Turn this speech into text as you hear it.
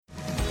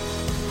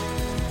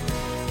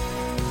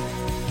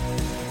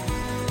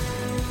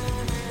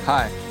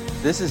Hi,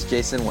 this is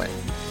Jason Wayne,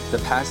 the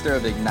pastor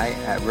of Ignite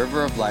at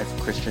River of Life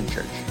Christian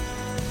Church.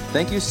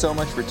 Thank you so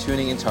much for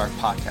tuning into our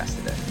podcast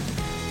today.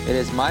 It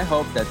is my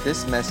hope that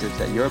this message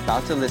that you're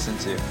about to listen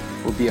to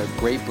will be a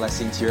great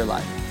blessing to your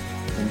life.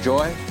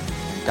 Enjoy,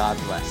 and God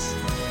bless.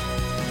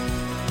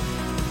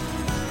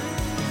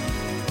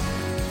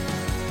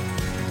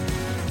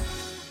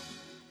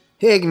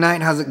 Hey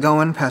Ignite, how's it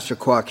going? Pastor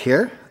Kwok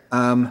here.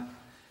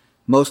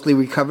 Mostly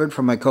recovered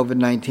from my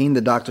COVID-19.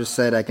 The doctor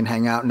said I can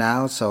hang out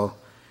now, so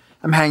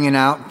I'm hanging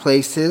out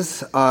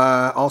places.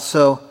 I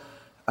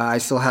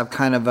still have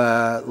kind of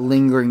a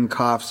lingering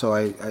cough, so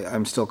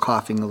I'm still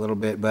coughing a little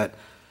bit, but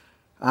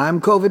I'm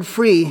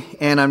COVID-free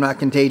and I'm not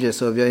contagious,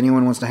 so if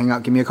anyone wants to hang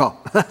out, give me a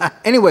call.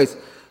 Anyways,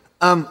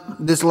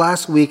 this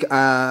last week,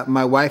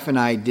 my wife and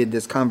I did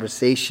this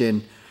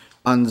conversation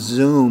on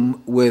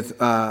Zoom with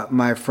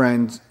my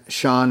friend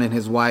Sean and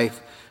his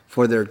wife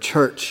for their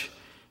church.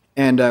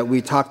 And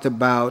we talked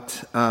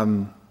about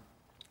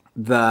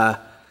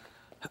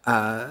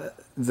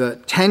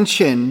the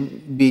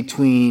tension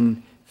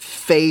between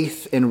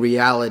faith and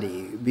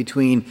reality,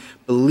 between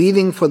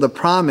believing for the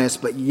promise,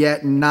 but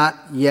yet not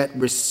yet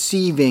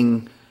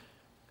receiving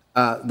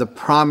the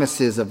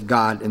promises of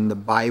God in the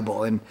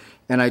Bible. And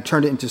I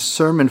turned it into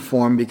sermon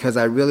form because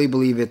I really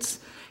believe it's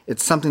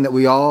something that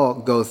we all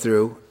go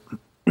through.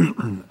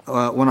 When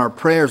our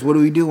prayers, what do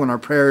we do when our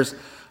prayers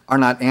are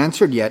not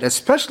answered yet,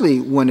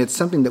 especially when it's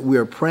something that we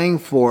are praying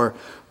for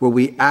where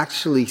we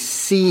actually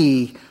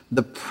see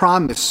the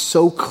promise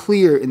so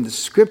clear in the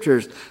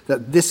scriptures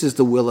that this is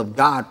the will of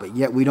God, but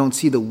yet we don't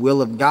see the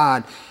will of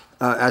God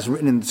as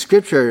written in the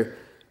scripture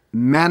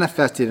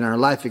manifested in our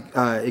life.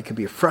 It could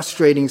be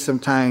frustrating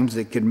sometimes.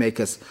 It could make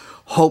us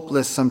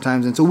hopeless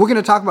sometimes. And so we're going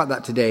to talk about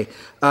that today.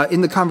 In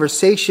the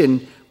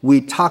conversation,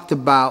 we talked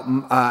about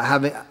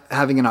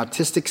having an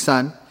autistic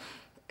son,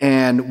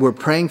 and we're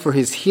praying for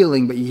his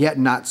healing, but yet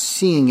not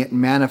seeing it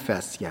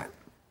manifest yet.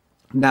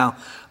 Now,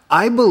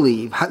 I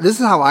believe,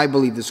 this is how I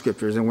believe the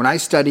scriptures, and when I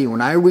study,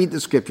 when I read the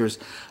scriptures,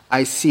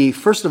 I see,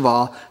 first of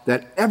all,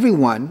 that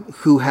everyone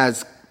who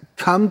has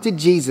come to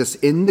Jesus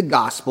in the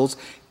Gospels,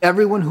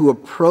 everyone who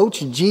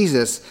approached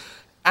Jesus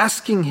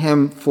asking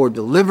him for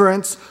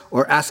deliverance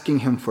or asking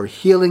him for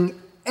healing,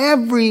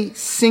 every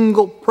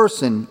single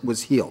person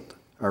was healed,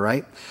 all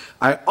right?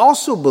 I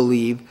also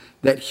believe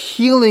that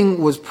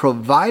healing was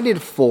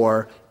provided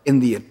for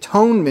in the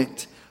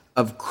atonement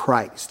of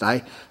Christ.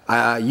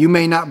 You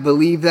may not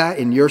believe that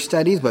in your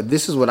studies, but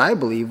this is what I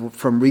believe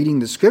from reading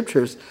the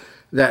scriptures,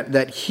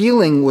 that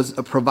healing was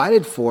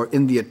provided for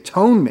in the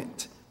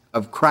atonement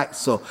of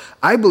Christ. So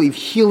I believe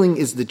healing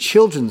is the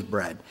children's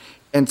bread.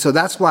 And so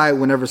that's why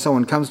whenever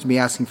someone comes to me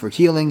asking for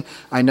healing,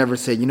 I never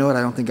say, you know what,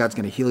 I don't think God's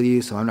going to heal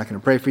you, so I'm not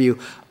going to pray for you.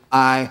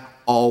 I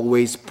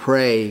always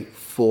pray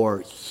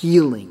for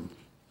healing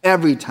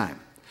every time.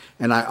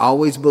 And I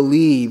always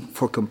believe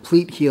for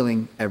complete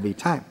healing every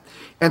time.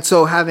 And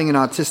so having an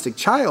autistic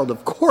child,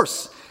 of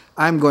course,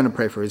 I'm going to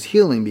pray for his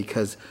healing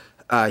because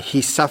he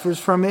suffers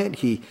from it.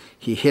 He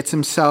hits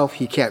himself.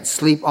 He can't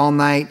sleep all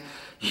night.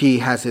 He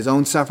has his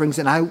own sufferings.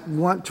 And I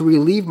want to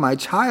relieve my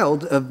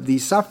child of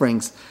these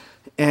sufferings.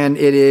 And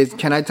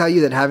can I tell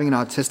you that having an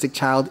autistic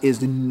child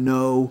is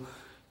no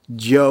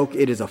joke.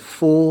 It is a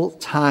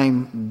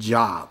full-time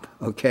job,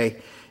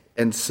 okay?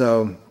 And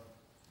so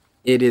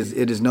it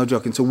is no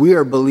joke. And so we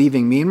are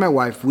believing, me and my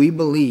wife, we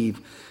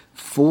believe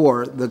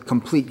for the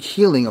complete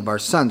healing of our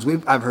sons.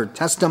 I've heard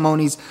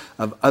testimonies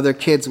of other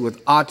kids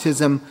with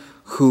autism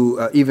who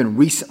even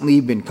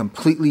recently been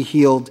completely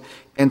healed.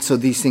 And so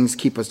these things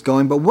keep us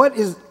going. But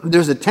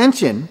there's a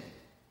tension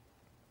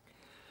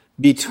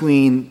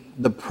between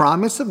the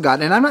promise of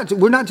God, and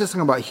we're not just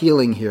talking about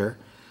healing here.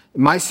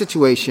 My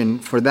situation,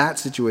 for that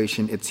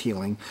situation, it's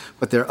healing.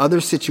 But there are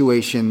other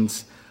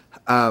situations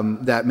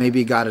that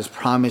maybe God has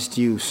promised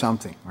you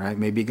something, right?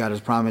 Maybe God has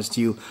promised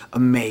you a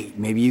mate.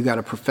 Maybe you got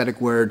a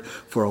prophetic word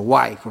for a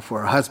wife or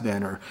for a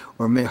husband,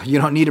 or maybe you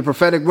don't need a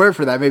prophetic word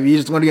for that. Maybe you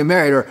just want to get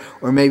married,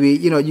 or maybe,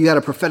 you got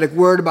a prophetic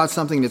word about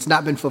something that's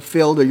not been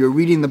fulfilled, or you're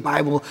reading the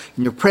Bible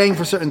and you're praying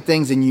for certain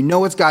things and you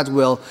know it's God's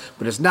will,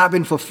 but it's not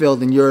been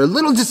fulfilled and you're a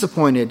little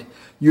disappointed.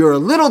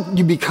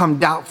 You become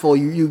doubtful.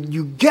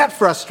 You get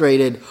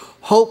frustrated,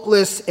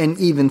 hopeless, and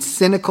even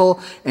cynical.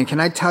 And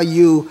can I tell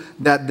you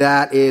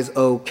that is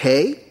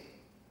okay?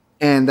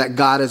 And that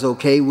God is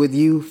okay with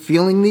you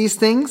feeling these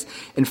things?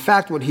 In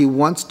fact, what he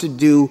wants to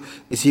do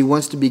is he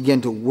wants to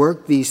begin to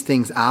work these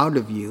things out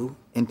of you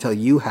until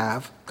you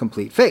have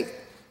complete faith.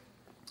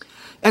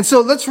 And so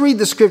let's read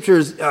the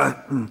scriptures.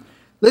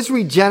 Let's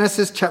read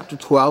Genesis chapter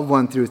 12,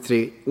 1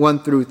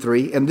 through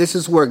 3. And this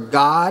is where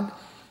God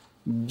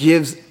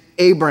gives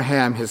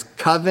Abraham his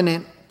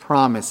covenant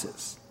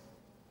promises.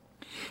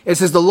 It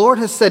says, the Lord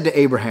has said to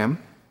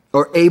Abraham,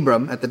 or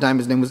Abram, at the time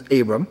his name was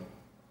Abram,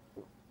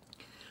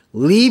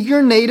 leave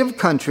your native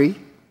country,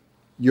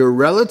 your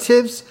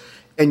relatives,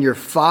 and your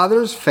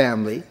father's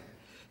family,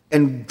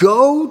 and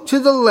go to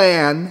the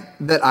land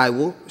that I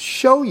will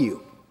show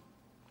you.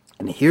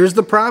 And here's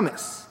the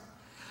promise.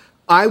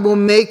 I will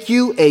make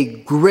you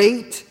a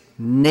great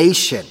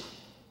nation.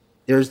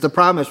 There's the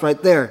promise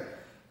right there.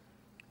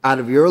 Out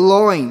of your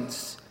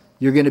loins,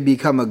 you're going to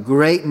become a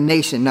great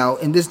nation. Now,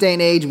 in this day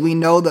and age, we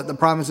know that the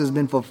promise has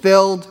been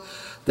fulfilled,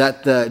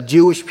 that the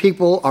Jewish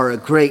people are a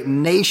great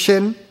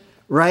nation,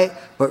 right?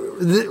 But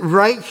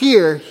right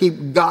here,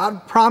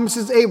 God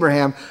promises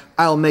Abraham,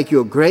 I'll make you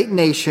a great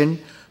nation.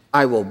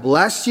 I will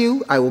bless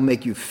you. I will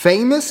make you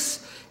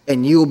famous,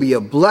 and you will be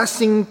a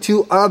blessing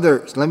to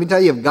others. Let me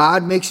tell you, if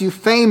God makes you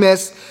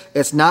famous,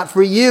 it's not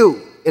for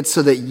you. It's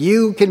so that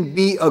you can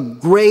be a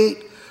great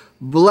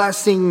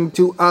blessing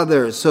to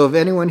others. So if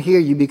anyone here,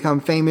 you become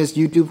famous,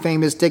 YouTube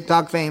famous,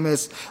 TikTok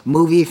famous,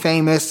 movie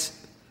famous,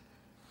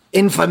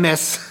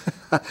 infamous,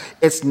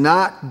 it's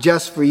not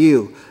just for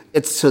you.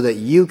 It's so that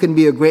you can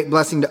be a great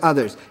blessing to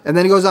others. And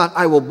then he goes on,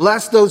 I will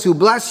bless those who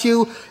bless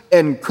you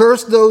and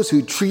curse those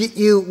who treat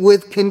you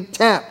with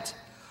contempt.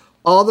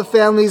 All the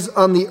families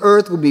on the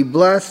earth will be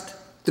blessed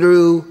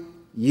through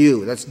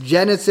you. That's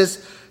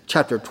Genesis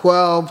chapter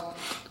 12,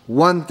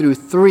 1 through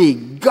 3.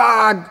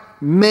 God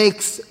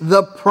makes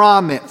the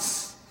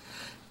promise.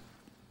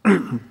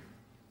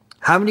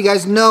 How many of you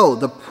guys know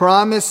the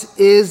promise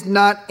is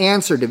not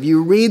answered? If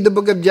you read the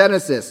book of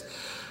Genesis,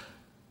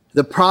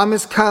 the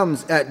promise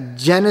comes at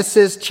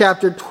Genesis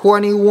chapter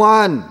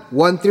 21,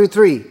 1 through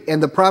 3,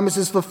 and the promise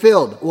is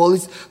fulfilled. Well, at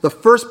least the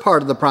first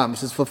part of the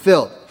promise is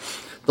fulfilled.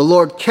 The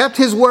Lord kept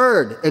his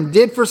word and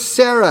did for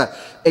Sarah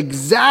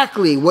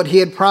exactly what he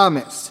had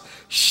promised.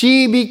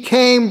 She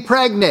became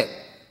pregnant,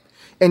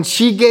 and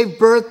she gave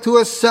birth to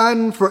a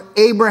son for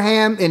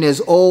Abraham in his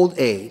old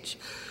age.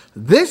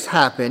 This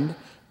happened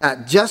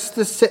at just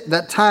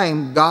that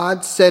time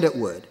God said it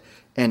would,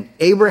 and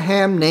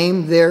Abraham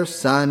named their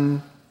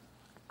son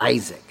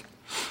Isaac.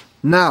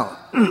 Now,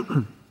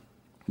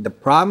 the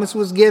promise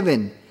was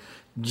given,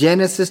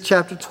 Genesis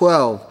chapter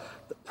 12.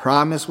 The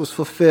promise was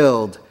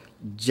fulfilled,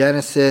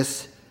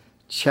 Genesis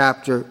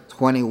chapter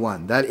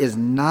 21. That is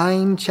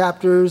 9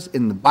 chapters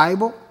in the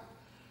Bible.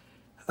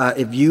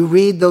 If you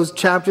read those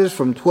chapters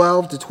from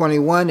 12 to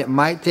 21, it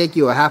might take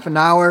you a half an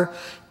hour.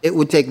 It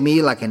would take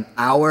me like an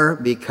hour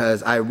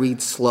because I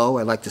read slow.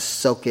 I like to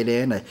soak it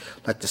in. I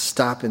like to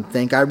stop and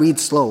think. I read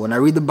slow. When I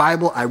read the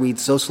Bible, I read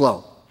so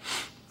slow.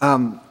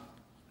 And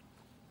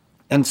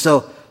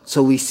so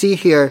we see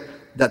here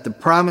that the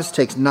promise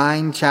takes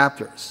 9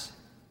 chapters.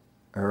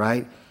 All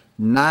right?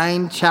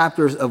 9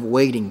 chapters of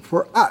waiting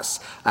for us,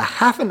 a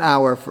half an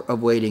hour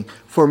of waiting.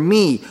 For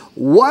me,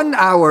 1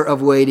 hour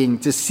of waiting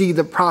to see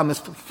the promise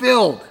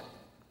fulfilled.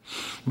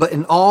 But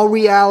in all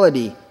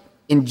reality,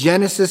 in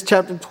Genesis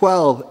chapter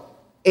 12,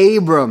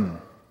 Abram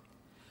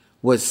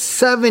was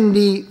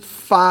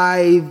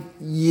 75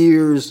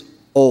 years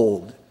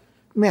old.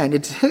 Man,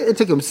 it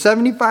took him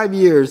 75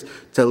 years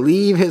to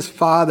leave his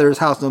father's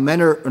house.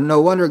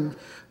 No wonder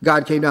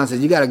God came down and said,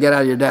 you got to get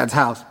out of your dad's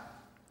house.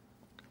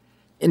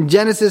 In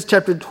Genesis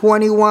chapter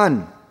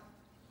 21,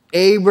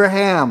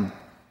 Abraham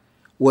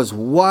was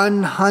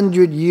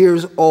 100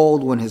 years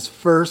old when his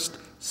first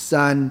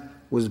son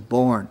was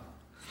born.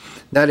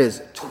 That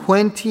is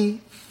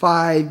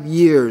 25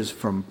 years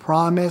from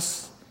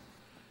promise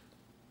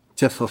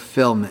to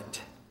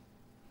fulfillment.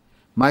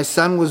 My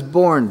son was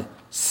born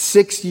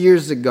 6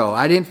 years ago.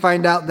 I didn't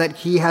find out that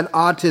he had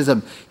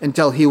autism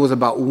until he was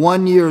about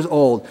 1 year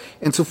old.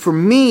 And so for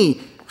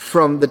me,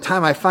 from the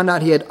time I found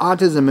out he had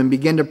autism and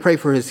began to pray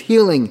for his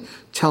healing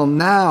till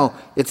now,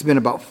 it's been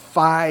about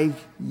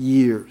 5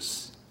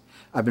 years.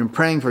 I've been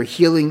praying for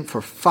healing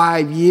for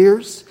 5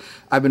 years.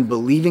 I've been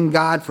believing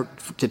God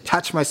to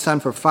touch my son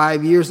for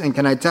 5 years. And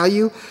can I tell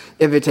you,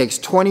 if it takes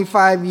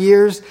 25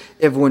 years,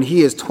 if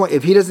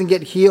he doesn't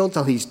get healed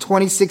till he's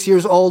 26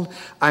 years old,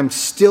 I'm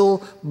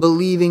still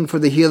believing for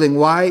the healing.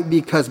 Why?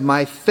 Because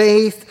my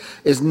faith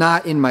is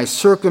not in my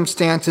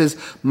circumstances.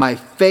 My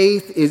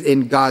faith is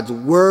in God's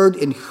word,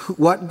 in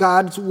what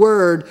God's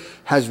word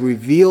has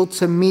revealed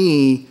to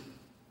me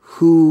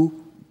who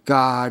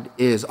God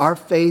is. Our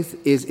faith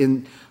is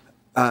in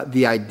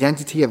the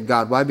identity of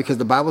God. Why? Because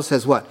the Bible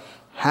says what?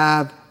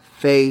 Have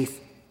faith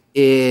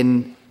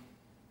in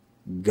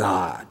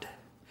God.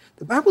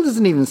 The Bible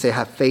doesn't even say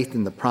have faith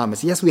in the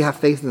promise. Yes, we have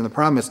faith in the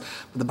promise,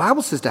 but the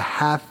Bible says to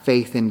have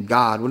faith in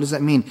God. What does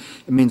that mean?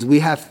 It means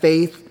we have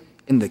faith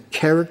in the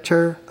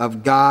character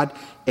of God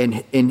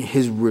and in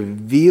his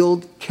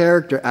revealed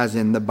character as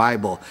in the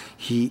Bible.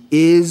 He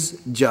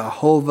is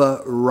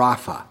Jehovah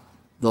Rapha,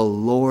 the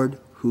Lord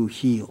who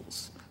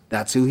heals.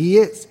 That's who he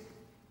is.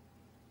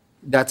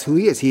 That's who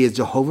he is. He is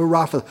Jehovah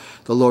Rapha,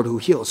 the Lord who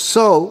heals.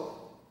 So,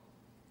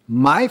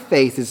 my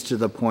faith is to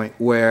the point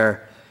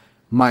where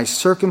my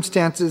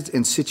circumstances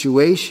and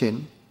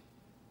situation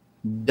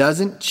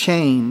doesn't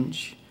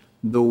change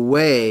the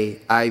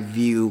way I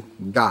view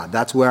God.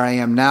 That's where I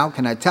am now.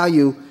 Can I tell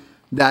you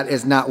that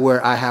is not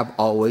where I have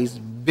always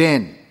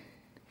been?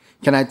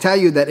 Can I tell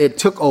you that it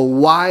took a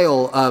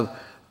while of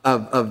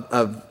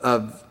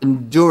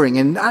enduring,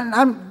 and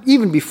I'm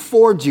even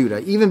before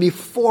Judah, even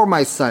before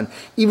my son,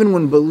 even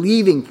when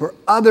believing for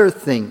other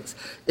things,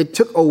 it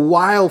took a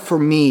while for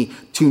me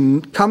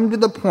to come to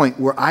the point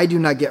where I do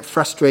not get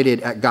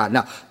frustrated at God.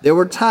 Now, there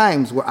were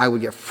times where I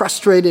would get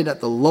frustrated at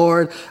the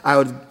Lord. I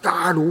would,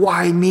 God,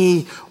 why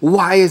me?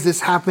 Why is this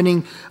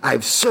happening?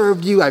 I've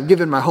served you. I've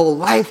given my whole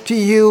life to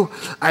you.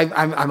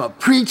 I'm a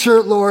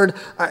preacher, Lord.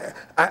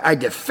 I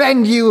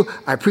defend you.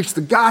 I preach the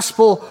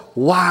gospel.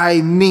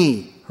 Why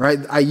me? Right?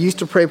 I used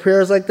to pray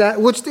prayers like that,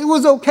 which it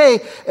was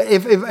okay.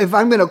 If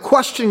I'm going to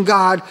question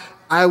God,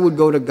 I would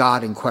go to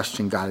God and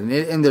question God.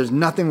 And there's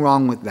nothing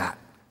wrong with that.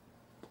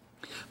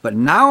 But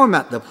now I'm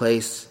at the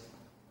place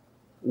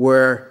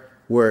where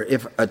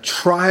if a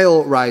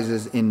trial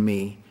rises in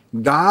me,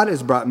 God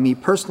has brought me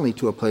personally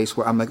to a place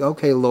where I'm like,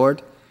 okay,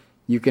 Lord,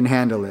 you can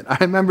handle it. I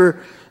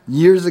remember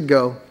years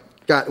ago,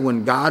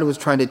 when God was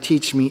trying to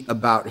teach me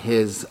about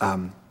his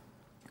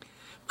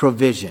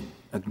provision,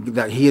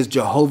 that he is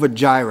Jehovah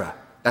Jireh.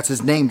 That's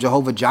his name,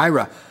 Jehovah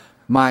Jireh,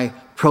 my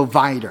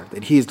provider,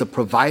 that he is the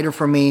provider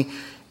for me.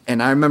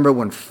 And I remember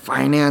when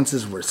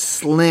finances were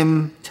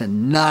slim to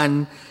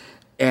none,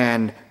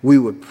 and we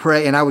would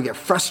pray, and I would get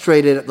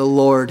frustrated at the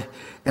Lord,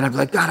 and I'd be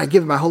like, God, I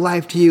give my whole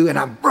life to you, and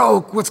I'm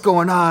broke. What's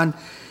going on?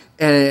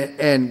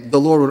 And the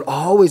Lord would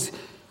always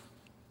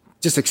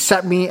just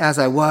accept me as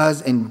I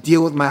was and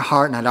deal with my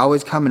heart, and I'd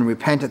always come and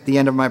repent at the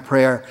end of my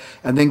prayer,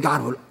 and then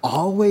God would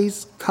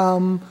always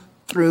come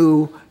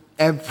through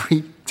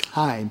every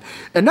time.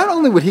 And not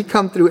only would he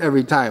come through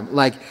every time,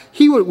 like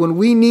he would, when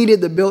we needed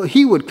the bill,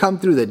 he would come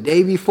through the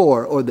day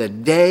before or the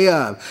day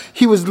of.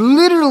 He was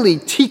literally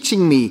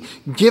teaching me,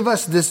 give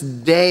us this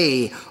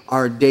day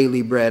our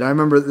daily bread. I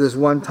remember this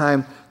one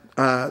time,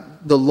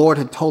 the Lord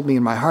had told me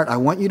in my heart, I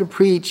want you to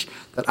preach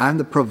that I'm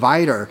the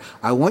provider.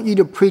 I want you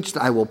to preach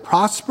that I will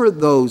prosper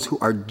those who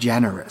are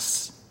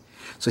generous.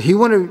 So he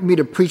wanted me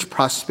to preach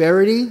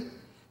prosperity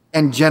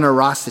and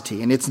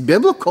generosity. And it's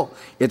biblical.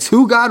 It's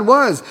who God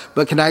was.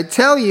 But can I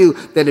tell you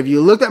that if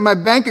you looked at my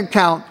bank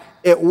account,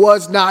 it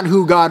was not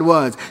who God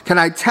was. Can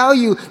I tell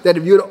you that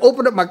if you had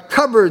opened up my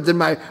cupboards and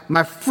my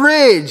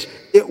fridge,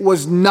 it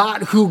was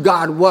not who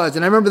God was.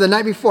 And I remember the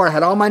night before, I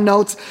had all my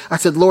notes. I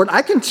said, Lord,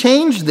 I can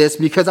change this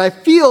because I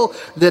feel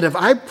that if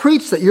I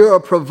preach that you're a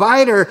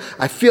provider,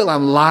 I feel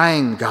I'm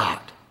lying,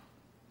 God.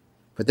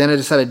 But then I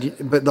decided,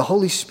 but the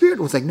Holy Spirit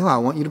was like, no, I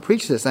want you to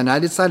preach this. And I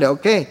decided,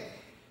 okay,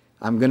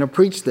 I'm going to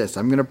preach this.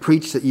 I'm going to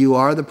preach that you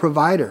are the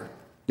provider,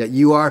 that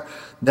you are,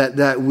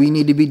 that we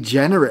need to be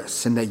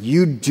generous, and that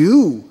you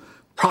do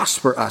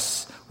prosper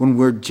us when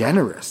we're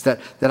generous. That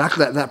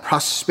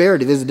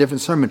prosperity, there's a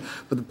different sermon,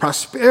 but the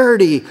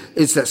prosperity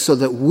is that so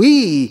that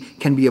we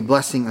can be a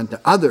blessing unto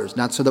others,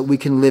 not so that we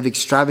can live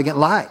extravagant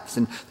lives.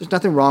 And there's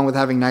nothing wrong with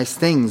having nice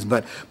things,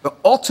 but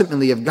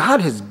ultimately, if God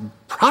has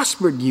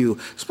prospered you,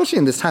 especially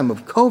in this time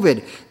of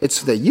COVID, it's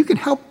so that you can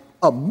help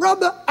a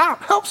brother out,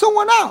 help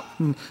someone out.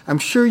 I'm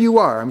sure you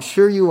are.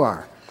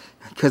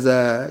 Because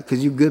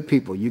you good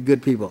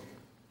people.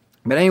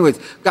 But anyways,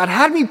 God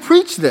had me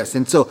preach this.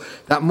 And so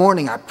that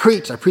morning I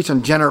preached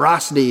on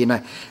generosity.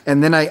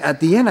 And then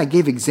at the end, I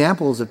gave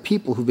examples of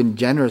people who've been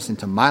generous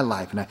into my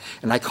life.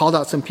 And I called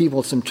out some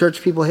people, some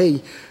church people.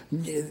 Hey,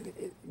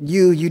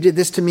 you did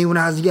this to me when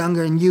I was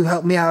younger, and you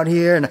helped me out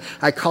here. And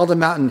I called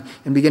them out and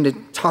began to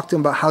talk to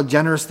them about how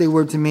generous they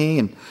were to me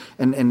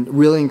and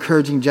really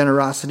encouraging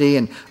generosity.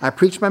 And I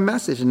preached my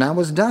message, and I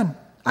was done.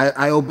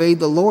 I obeyed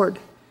the Lord.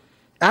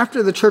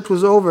 After the church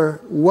was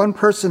over, one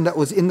person that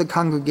was in the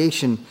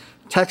congregation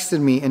texted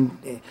me,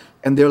 and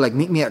they're like,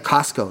 meet me at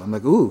Costco. I'm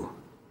like, ooh,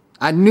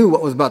 I knew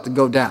what was about to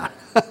go down.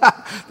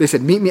 They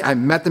said, meet me. I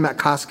met them at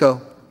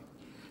Costco.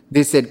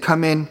 They said,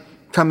 come in,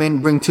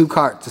 bring 2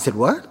 carts. I said,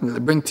 what?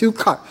 Bring 2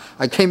 carts.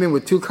 I came in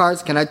with 2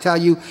 carts. Can I tell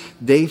you,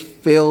 they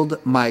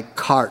filled my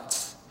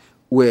carts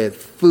with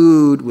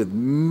food, with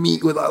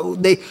meat,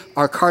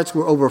 our carts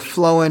were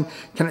overflowing.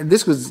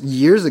 This was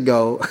years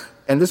ago,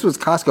 and this was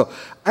Costco.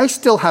 I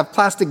still have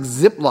plastic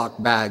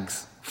Ziploc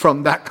bags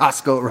from that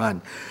Costco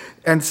run.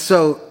 And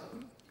so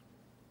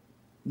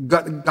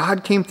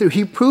God came through.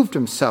 He proved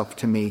himself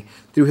to me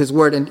through his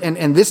word.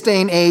 And this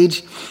day and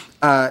age,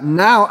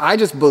 now I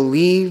just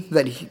believe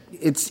that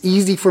it's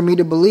easy for me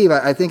to believe.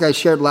 I think I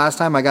shared last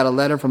time I got a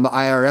letter from the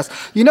IRS.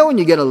 You know when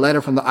you get a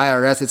letter from the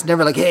IRS, it's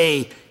never like,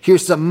 hey,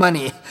 here's some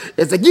money.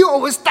 It's like, you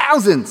owe us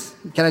thousands.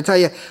 Can I tell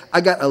you, I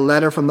got a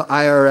letter from the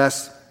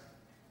IRS,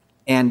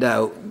 and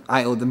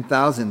I owe them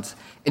thousands.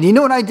 And you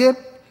know what I did?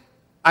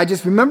 I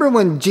just remember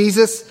when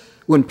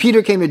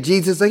Peter came to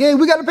Jesus, like, hey,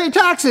 we got to pay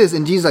taxes.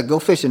 And Jesus like, go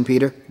fishing,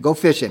 Peter, go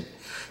fishing.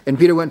 And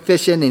Peter went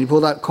fishing, and he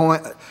pulled out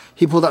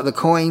the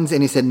coins,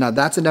 and he said, no,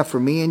 that's enough for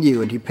me and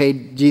you. And he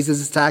paid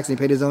Jesus' tax, and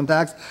he paid his own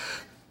tax.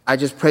 I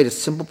just prayed a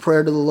simple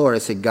prayer to the Lord. I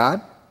said,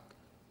 God,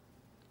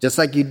 just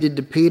like you did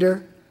to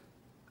Peter,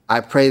 I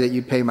pray that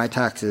you pay my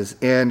taxes.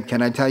 And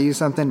can I tell you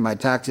something? My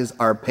taxes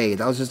are paid.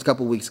 That was just a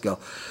couple weeks ago.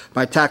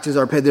 My taxes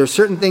are paid. There are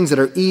certain things that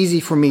are easy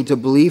for me to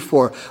believe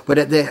for,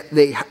 but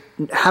they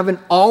haven't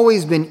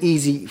always been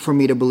easy for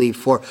me to believe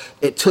for.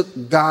 It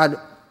took God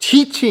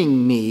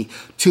teaching me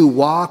to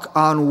walk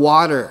on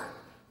water.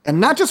 And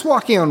not just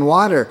walking on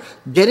water,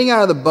 getting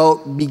out of the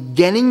boat,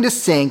 beginning to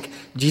sink.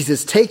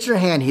 Jesus takes your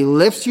hand, he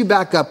lifts you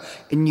back up,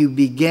 and you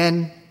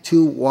begin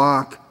to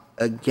walk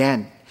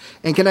again.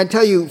 And can I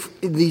tell you,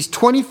 these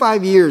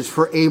 25 years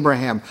for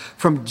Abraham,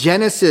 from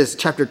Genesis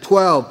chapter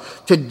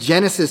 12 to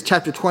Genesis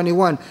chapter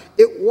 21,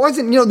 it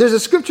wasn't, there's a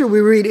scripture we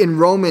read in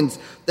Romans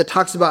that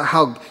talks about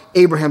how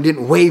Abraham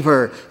didn't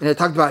waver, and it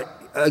talked about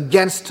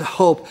against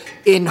hope,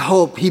 in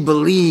hope, he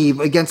believed,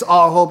 against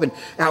all hope, and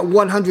at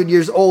 100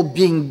 years old,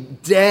 being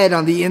dead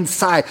on the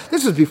inside.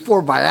 This was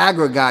before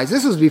Viagra, guys.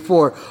 This was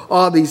before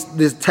all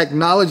this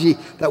technology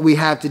that we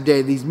have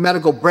today, these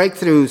medical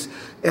breakthroughs,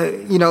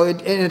 and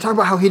it talked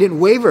about how he didn't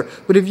waver.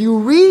 But if you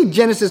read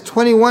Genesis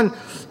 21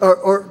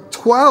 or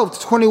 12 to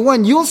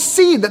 21, you'll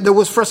see that there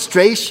was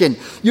frustration.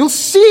 You'll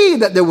see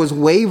that there was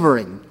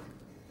wavering.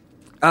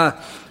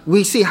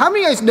 We see, how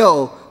many of you guys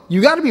know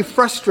you got to be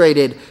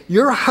frustrated?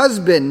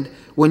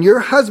 When your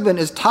husband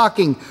is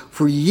talking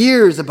for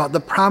years about the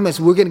promise,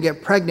 we're going to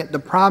get pregnant, the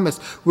promise,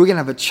 we're going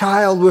to have a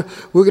child, we're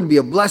going to be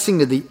a blessing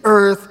to the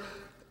earth.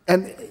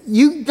 And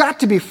you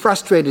got to be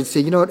frustrated. Say,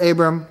 you know what,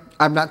 Abram,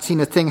 I've not seen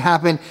a thing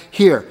happen.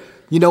 Here,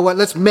 you know what,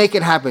 let's make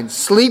it happen.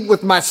 Sleep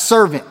with my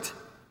servant.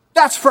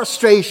 That's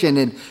frustration.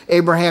 And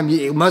Abraham,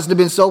 he must have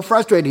been so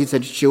frustrated. He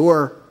said,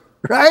 sure,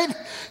 right?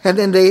 And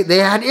then they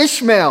had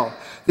Ishmael.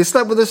 They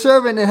slept with a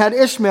servant and had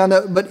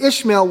Ishmael, but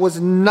Ishmael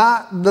was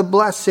not the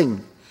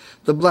blessing.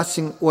 The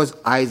blessing was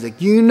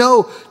Isaac. You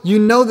know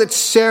that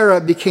Sarah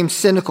became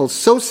cynical,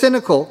 so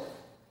cynical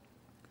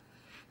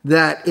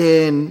that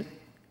in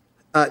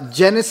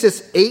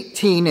Genesis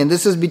 18, and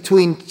this is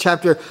between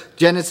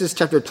Genesis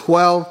chapter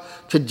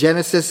 12 to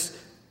Genesis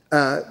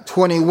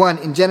 21.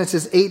 In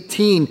Genesis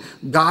 18,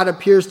 God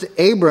appears to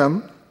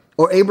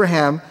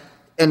Abraham,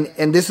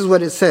 and this is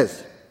what it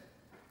says.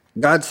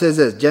 God says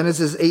this,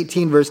 Genesis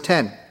 18, verse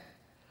 10.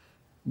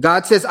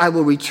 God says, I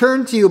will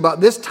return to you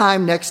about this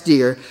time next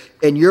year,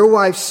 and your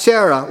wife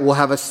Sarah will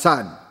have a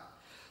son.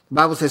 The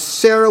Bible says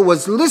Sarah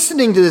was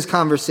listening to this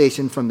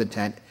conversation from the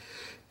tent.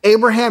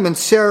 Abraham and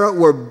Sarah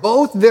were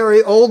both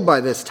very old by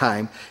this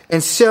time,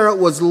 and Sarah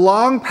was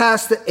long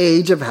past the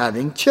age of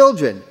having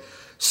children.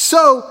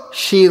 So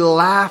she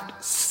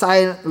laughed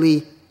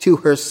silently to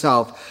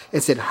herself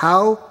and said,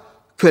 how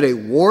could a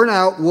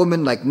worn-out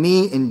woman like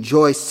me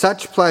enjoy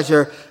such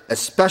pleasure,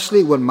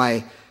 especially when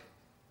my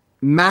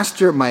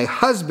master, my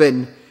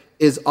husband,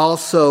 is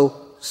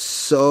also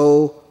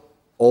so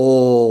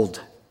old?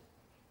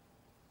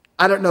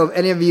 I don't know if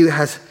any of you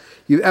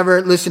you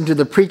ever listened to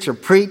the preacher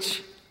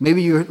preach.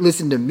 Maybe you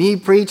listen to me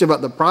preach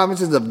about the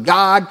promises of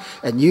God,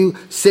 and you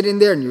sit in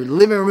there in your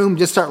living room,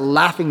 just start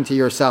laughing to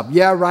yourself.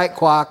 Yeah, right,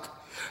 Quack.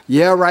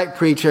 Yeah, right,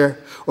 preacher.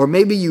 Or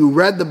maybe you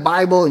read the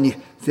Bible and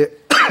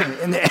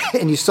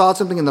you saw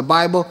something in the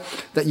Bible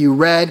that you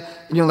read,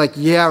 and you're like,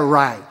 yeah,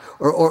 right.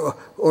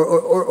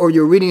 Or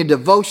you're reading a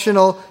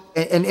devotional,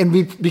 and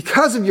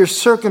because of your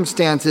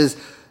circumstances,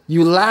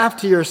 you laugh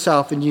to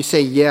yourself and you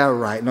say, yeah,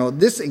 right. No,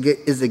 this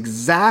is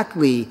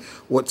exactly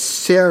what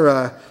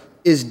Sarah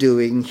is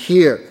doing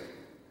here.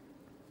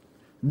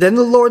 Then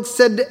the Lord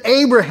said to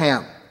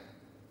Abraham,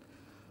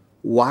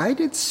 why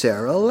did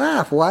Sarah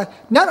laugh? Why?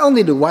 Not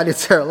only why did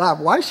Sarah laugh,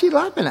 why is she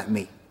laughing at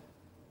me?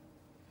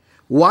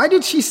 Why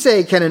did she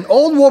say, can an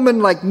old woman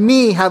like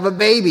me have a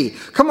baby?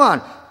 Come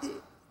on.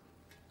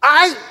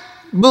 I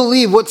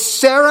believe what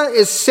Sarah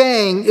is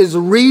saying is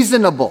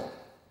reasonable.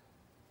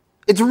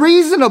 It's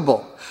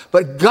reasonable.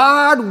 But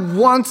God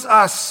wants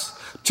us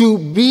to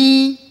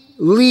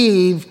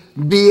believe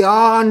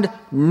beyond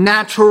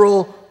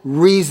natural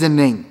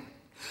reasoning.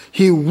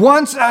 He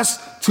wants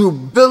us to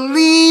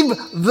believe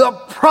the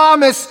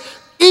promise,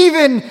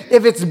 even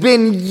if it's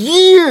been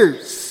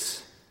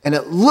years and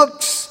it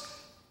looks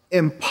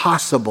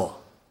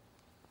impossible.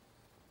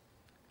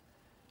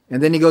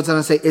 And then he goes on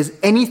to say, is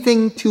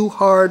anything too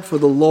hard for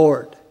the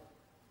Lord?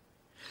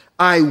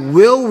 I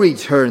will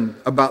return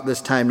about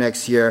this time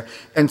next year,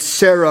 and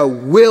Sarah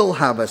will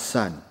have a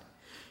son.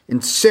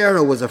 And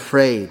Sarah was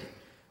afraid,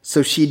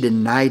 so she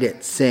denied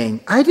it,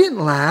 saying, I didn't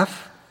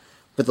laugh.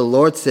 But the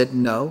Lord said,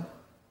 no,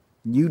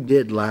 you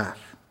did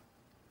laugh.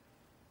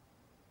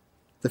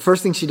 The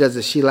first thing she does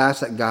is she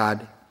laughs at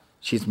God.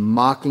 She's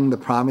mocking the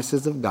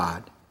promises of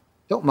God.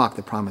 Don't mock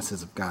the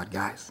promises of God,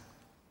 guys.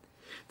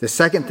 The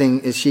second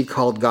thing is she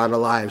called God a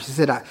liar. She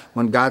said,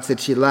 when God said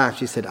she laughed,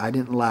 she said, I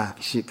didn't laugh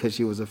because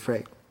she was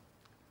afraid.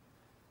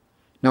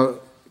 Now,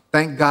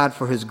 thank God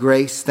for his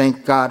grace.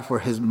 Thank God for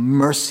his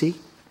mercy.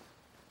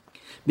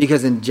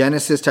 Because in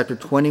Genesis chapter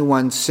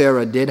 21,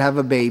 Sarah did have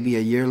a baby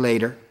a year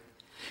later.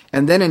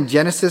 And then in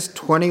Genesis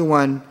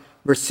 21,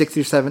 verse 6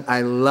 through 7,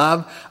 I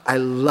love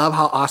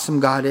how awesome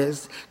God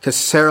is, because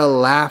Sarah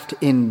laughed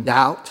in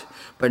doubt.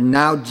 But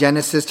now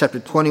Genesis chapter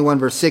 21,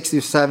 verse 6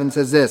 through 7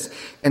 says this,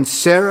 and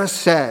Sarah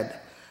said,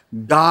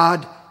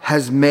 God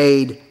has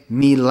made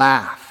me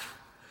laugh,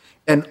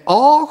 and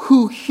all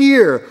who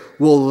hear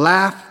will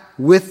laugh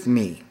with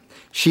me.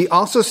 She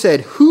also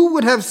said, who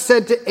would have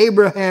said to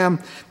Abraham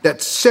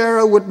that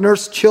Sarah would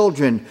nurse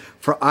children?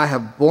 For I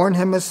have borne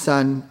him a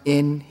son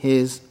in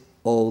his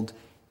old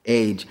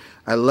age.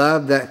 I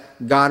love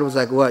that God was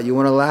like, what, you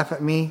want to laugh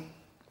at me?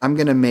 I'm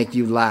going to make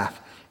you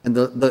laugh. And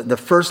the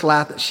first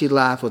laugh that she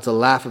laughed was a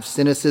laugh of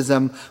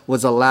cynicism,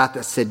 was a laugh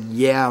that said,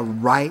 yeah,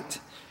 right.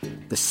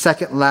 The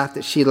second laugh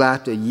that she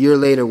laughed a year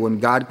later when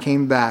God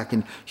came back,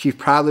 and she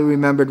probably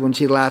remembered when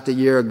she laughed a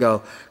year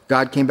ago,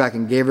 God came back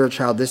and gave her a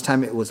child. This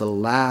time it was a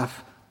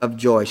laugh of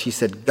joy. She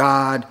said,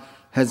 God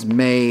has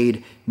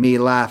made me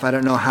laugh. I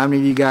don't know how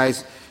many of you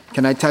guys,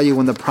 can I tell you,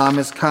 when the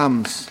promise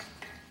comes,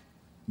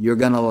 you're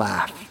going to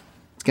laugh.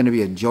 It's going to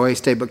be a joyous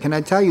day. But can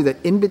I tell you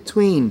that in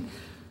between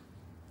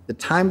the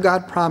time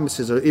God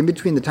promises, or in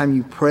between the time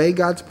you pray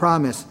God's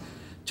promise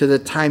to the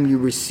time you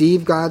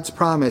receive God's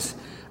promise,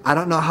 I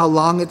don't know how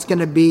long it's going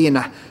to be,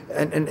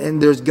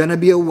 and there's going to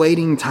be a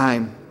waiting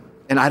time.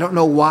 And I don't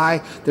know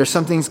why. There's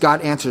some things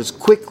God answers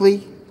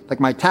quickly, like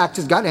my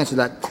taxes. God answered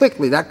that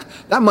quickly.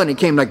 That money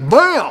came like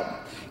bam!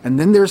 And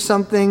then there's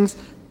some things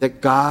that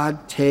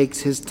God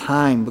takes his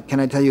time. But can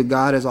I tell you,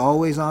 God is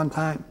always on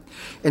time.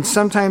 And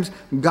sometimes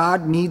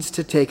God needs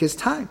to take his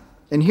time.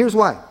 And here's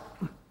why.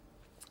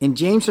 In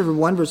James chapter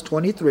 1, verse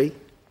 23,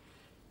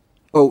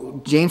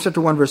 James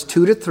chapter 1, verse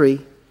 2 to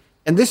 3,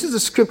 and this is a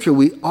scripture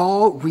we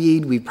all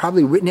read. We've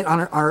probably written it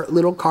on our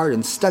little card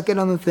and stuck it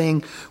on the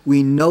thing.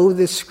 We know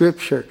this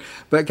scripture.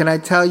 But can I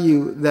tell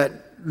you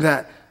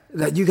that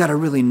you got to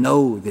really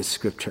know this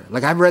scripture?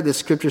 Like, I've read this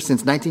scripture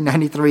since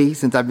 1993,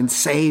 since I've been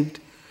saved.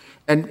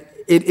 And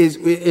it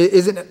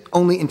isn't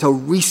only until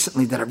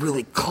recently that I've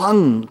really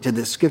clung to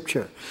this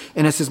scripture.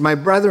 And it says, my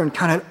brethren,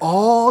 count it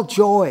all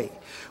joy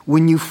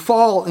when you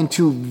fall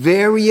into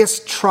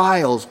various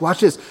trials. Watch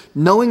this.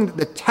 Knowing that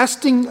the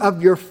testing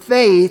of your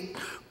faith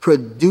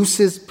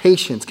produces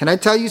patience. Can I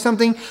tell you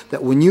something?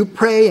 That when you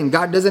pray and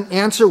God doesn't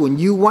answer, when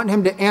you want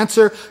him to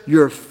answer,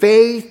 your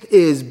faith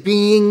is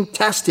being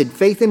tested.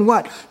 Faith in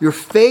what? Your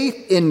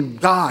faith in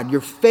God.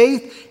 Your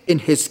faith in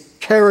his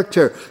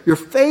character. Your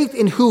faith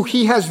in who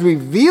he has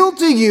revealed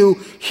to you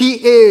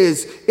he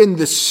is in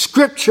the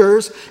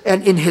scriptures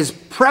and in his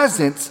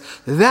presence.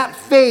 That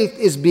faith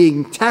is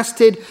being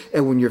tested.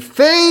 And when your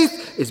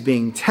faith is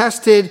being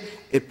tested,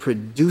 it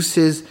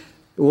produces,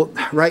 well,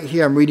 right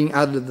here, I'm reading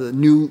out of the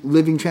New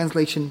Living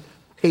Translation,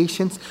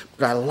 patience,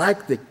 but I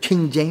like the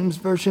King James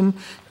Version.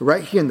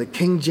 Right here in the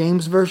King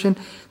James Version,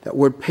 that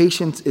word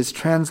patience is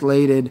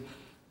translated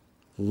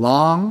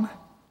long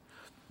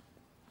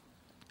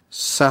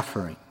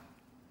suffering.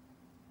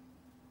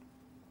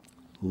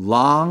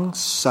 Long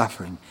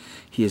suffering.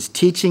 He is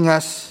teaching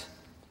us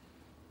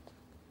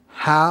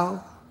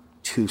how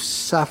to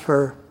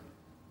suffer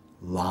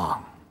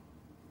long.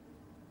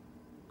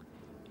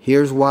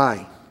 Here's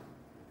why.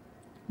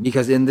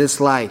 Because in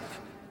this life,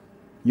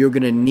 you're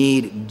going to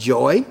need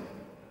joy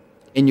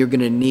and you're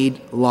going to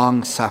need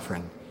long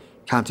suffering.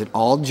 Count it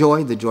all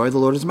joy. The joy of the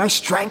Lord is my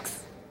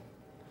strength.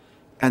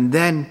 And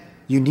then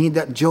you need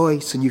that joy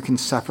so you can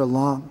suffer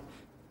long.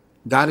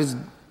 God is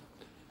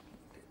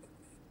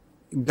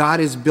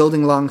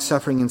building long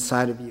suffering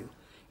inside of you.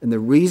 And the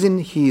reason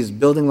he is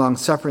building long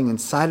suffering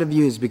inside of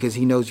you is because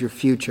he knows your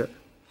future.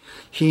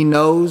 He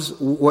knows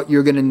what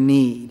you're going to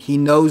need. He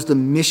knows the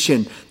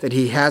mission that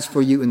he has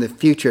for you in the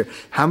future.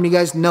 How many of you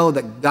guys know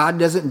that God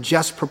doesn't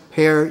just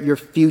prepare your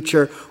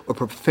future or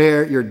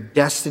prepare your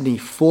destiny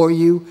for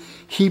you?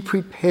 He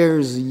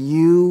prepares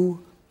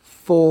you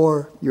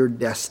for your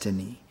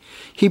destiny.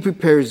 He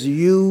prepares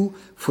you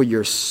for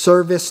your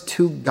service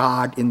to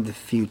God in the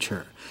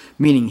future.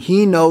 Meaning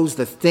he knows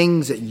the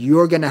things that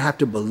you're going to have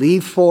to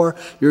believe for,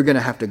 you're going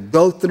to have to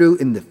go through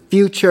in the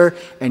future,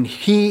 and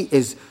he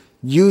is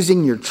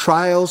using your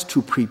trials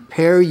to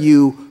prepare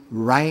you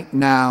right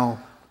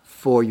now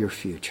for your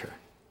future.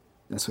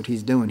 That's what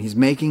he's doing. He's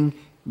making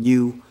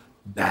you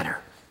better.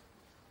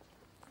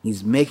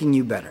 He's making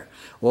you better.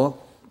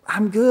 Well,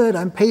 I'm good.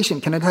 I'm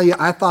patient. Can I tell you,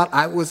 I thought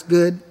I was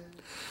good.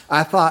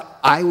 I thought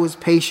I was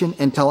patient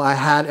until I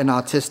had an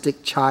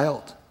autistic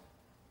child.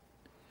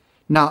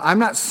 Now, I'm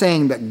not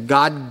saying that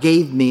God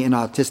gave me an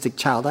autistic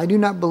child. I do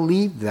not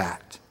believe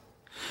that.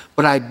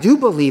 But I do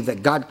believe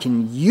that God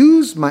can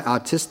use my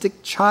autistic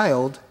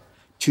child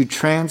to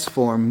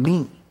transform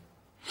me.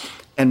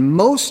 And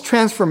most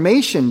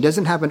transformation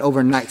doesn't happen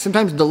overnight.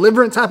 Sometimes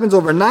deliverance happens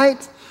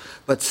overnight,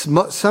 but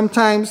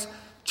sometimes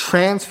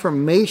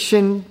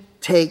transformation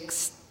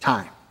takes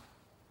time.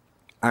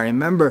 I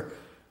remember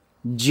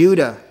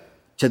Judah,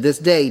 to this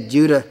day,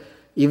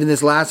 even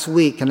this last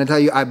week, can I tell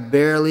you, I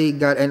barely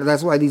got, and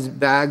that's why these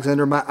bags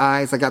under my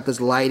eyes, I got this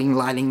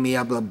lighting me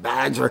up. The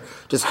bags are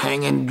just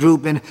hanging,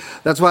 drooping.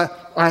 That's why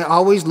I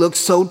always look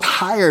so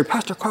tired.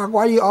 Pastor Clark,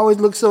 why do you always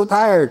look so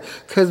tired?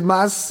 Because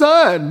my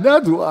son,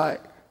 that's why.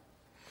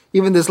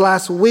 Even this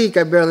last week,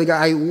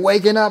 I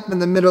waking up in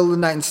the middle of the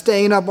night and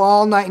staying up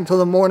all night until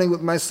the morning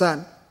with my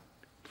son.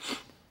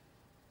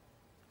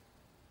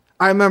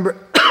 I remember,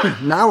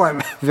 now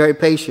I'm very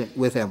patient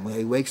with him. When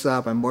he wakes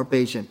up, I'm more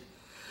patient.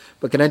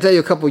 But can I tell you,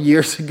 a couple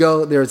years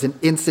ago, there was an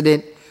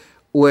incident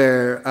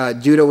where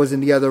Judah was in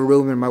the other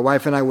room and my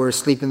wife and I were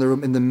asleep in the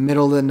room. In the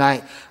middle of the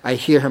night, I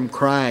hear him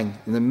crying.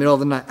 In the middle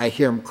of the night, I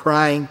hear him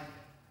crying.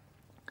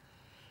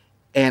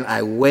 And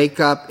I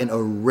wake up in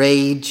a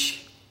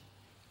rage.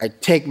 I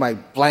take my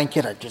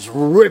blanket, I just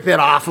rip it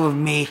off of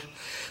me.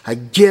 I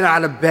get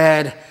out of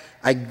bed,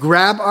 I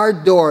grab our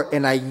door,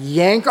 and I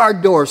yank our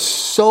door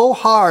so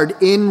hard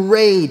in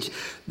rage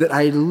that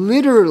I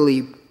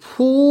literally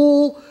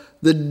pull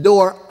the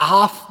door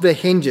off the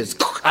hinges.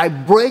 I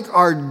break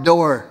our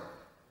door.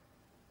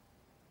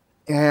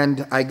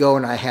 And I go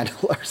and I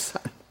handle our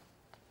son.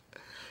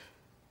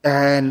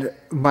 And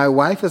my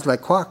wife is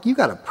like, Kwok, you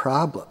got a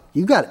problem.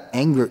 You got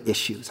anger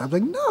issues. I'm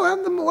like, no,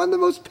 I'm one of the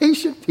most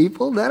patient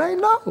people that I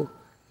know.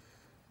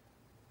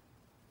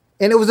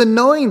 And it was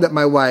annoying that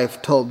my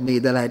wife told me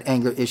that I had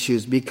anger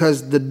issues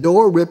because the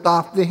door ripped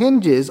off the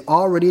hinges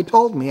already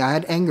told me I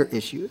had anger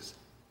issues.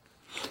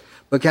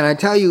 But can I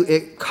tell you,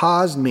 it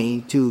caused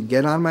me to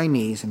get on my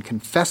knees and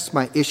confess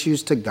my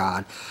issues to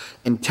God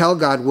and tell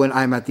God when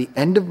I'm at the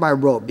end of my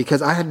rope,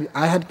 because I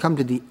had come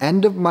to the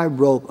end of my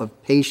rope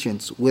of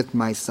patience with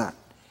my son.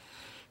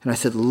 And I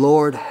said,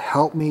 Lord,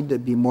 help me to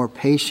be more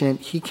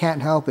patient. He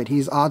can't help it.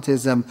 He's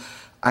autism.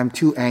 I'm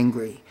too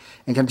angry.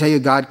 And can I tell you,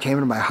 God came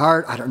into my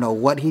heart. I don't know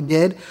what he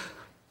did.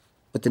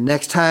 But the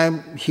next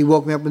time he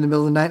woke me up in the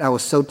middle of the night, I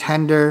was so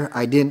tender.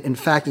 In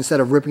fact, instead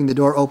of ripping the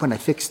door open, I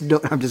fixed the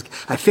door.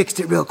 I fixed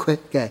it real quick.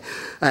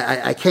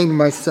 I came to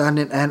my son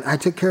and I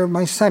took care of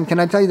my son. Can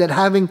I tell you that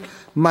having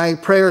my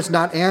prayers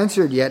not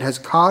answered yet has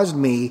caused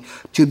me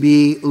to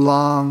be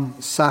long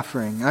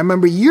suffering? I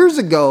remember years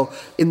ago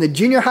in the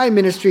junior high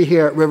ministry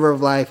here at River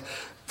of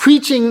Life,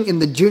 preaching in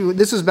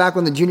this was back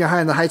when the junior high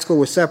and the high school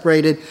were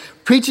separated,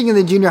 preaching in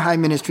the junior high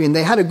ministry, and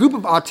they had a group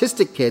of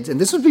autistic kids,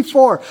 and this was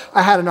before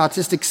I had an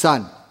autistic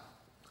son.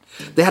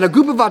 They had a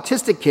group of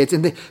autistic kids,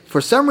 and for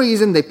some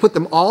reason, they put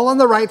them all on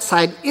the right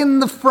side in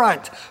the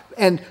front,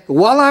 and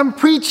while I'm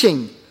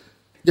preaching,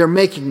 they're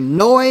making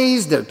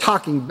noise, they're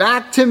talking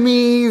back to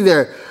me,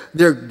 they're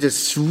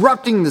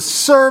disrupting the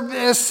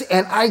service,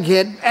 and I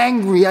get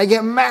angry, I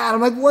get mad.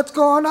 I'm like, what's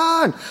going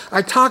on?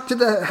 I talk to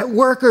the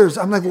workers.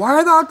 I'm like, why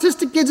are the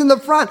autistic kids in the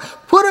front?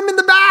 Put them in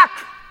the back.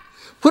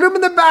 Put them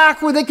in the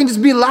back where they can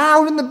just be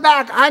loud in the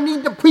back. I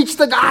need to preach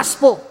the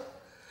gospel.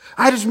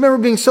 I just remember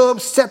being so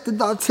upset that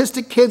the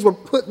autistic kids were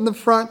put in the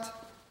front.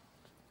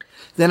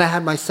 Then I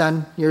had my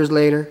son years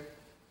later.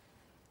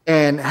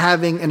 And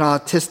having an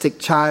autistic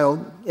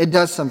child, it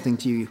does something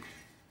to you.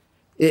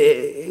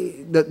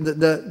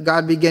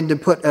 God began to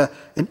put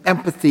an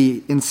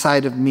empathy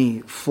inside of me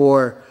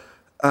for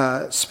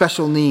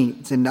special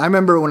needs. And I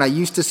remember when I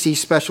used to see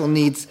special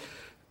needs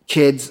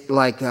kids,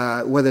 like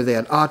whether they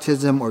had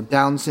autism or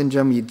Down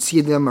syndrome, you'd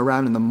see them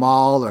around in the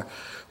mall or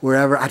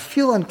wherever. I'd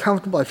feel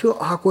uncomfortable. I'd feel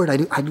awkward. I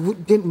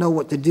didn't know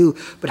what to do.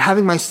 But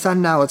having my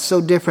son now, it's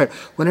so different.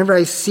 Whenever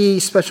I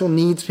see special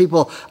needs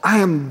people, I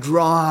am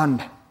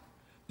drawn.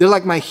 They're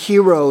like my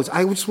heroes.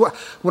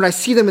 When I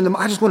see them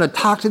I just want to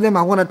talk to them.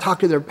 I want to talk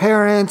to their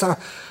parents.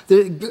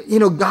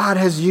 God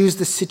has used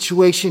the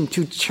situation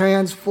to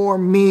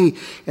transform me.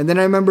 And then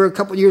I remember a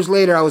couple years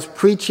later, I was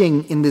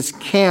preaching in this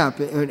camp,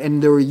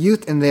 and there were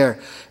youth in there.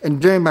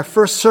 And during my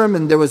first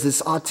sermon, there was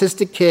this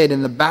autistic kid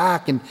in the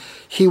back, and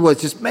he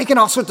was just making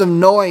all sorts of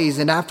noise.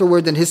 And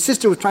afterwards, and his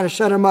sister was trying to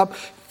shut him up,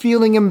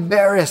 feeling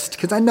embarrassed,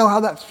 because I know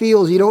how that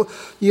feels. You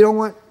don't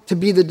want to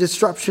be the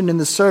disruption in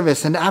the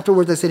service. And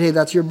afterwards I said, hey,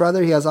 that's your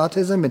brother? He has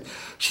autism? And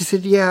she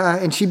said, yeah.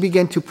 And she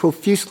began to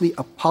profusely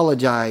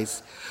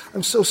apologize.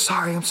 I'm so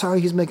sorry. I'm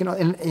sorry he's making all...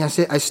 And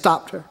I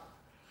stopped her.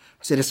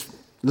 I said, just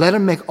let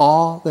him make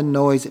all the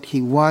noise that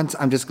he wants.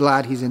 I'm just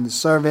glad he's in the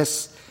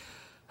service.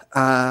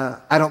 I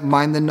don't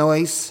mind the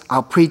noise.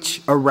 I'll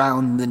preach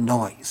around the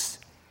noise.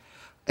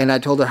 And I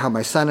told her how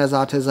my son has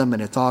autism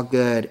and it's all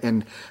good.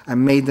 And I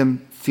made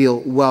them feel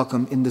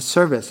welcome in the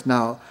service.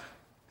 Now,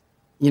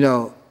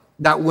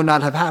 that would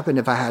not have happened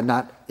if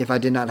I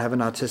did not have an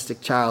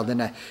autistic child,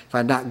 and if I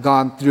had not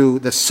gone through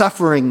the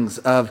sufferings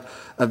of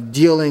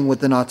dealing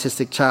with an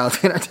autistic child.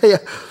 And I tell you,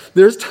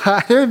 there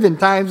have been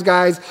times,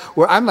 guys,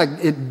 where I'm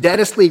like dead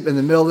asleep in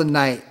the middle of the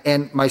night,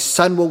 and my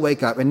son will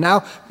wake up, and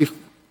now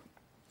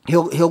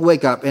he'll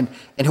wake up and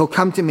he'll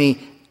come to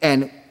me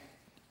and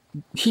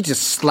he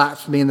just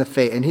slaps me in the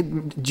face.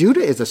 And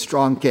Judah is a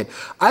strong kid.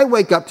 I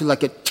wake up to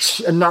like a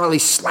gnarly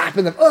slap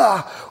in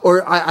the,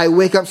 or I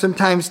wake up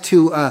sometimes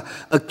to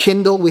a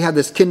Kindle. We have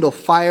this Kindle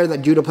Fire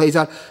that Judah plays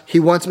on. He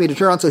wants me to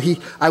turn on. So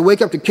I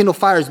wake up to Kindle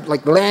Fires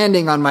like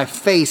landing on my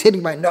face,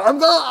 hitting my nose.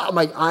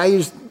 My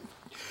eyes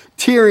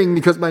tearing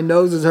because my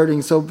nose is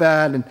hurting so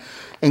bad.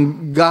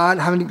 And God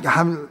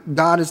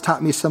has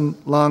taught me some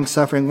long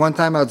suffering. One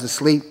time I was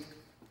asleep,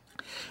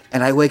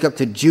 and I wake up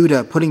to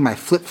Judah putting my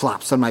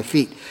flip-flops on my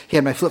feet. He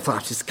had my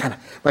flip-flops, just kind of,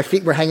 my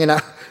feet were hanging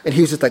out, and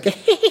he was just like,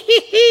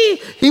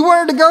 he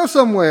wanted to go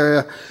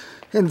somewhere.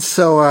 And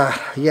so,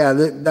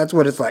 that's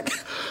what it's like.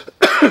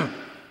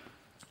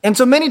 And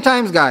so many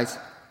times, guys,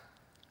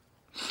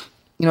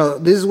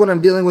 this is what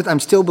I'm dealing with. I'm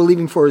still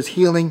believing for his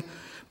healing,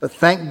 but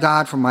thank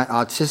God for my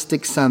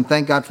autistic son.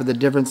 Thank God for the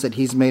difference that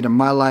he's made in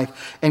my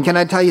life. And can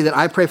I tell you that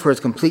I pray for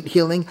his complete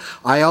healing?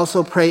 I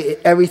also pray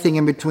everything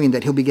in between,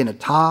 that he'll begin to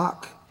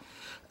talk.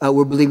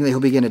 We're believing that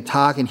he'll begin to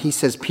talk, and he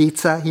says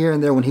pizza here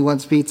and there when he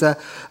wants pizza.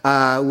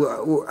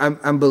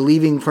 I'm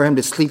believing for him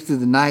to sleep through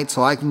the night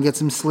so I can get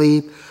some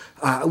sleep.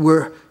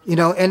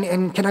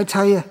 and can I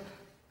tell you,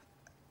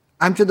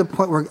 I'm to the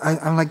point where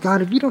I'm like,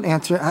 God, if you don't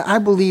answer, I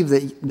believe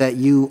that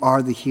you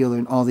are the healer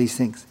and all these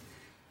things.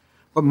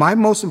 But my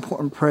most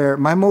important prayer,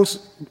 my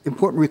most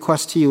important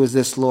request to you is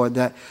this, Lord,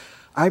 that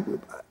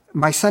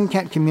my son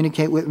can't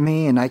communicate with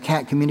me and I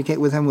can't communicate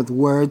with him with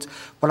words,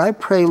 but I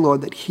pray,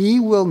 Lord, that he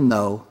will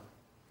know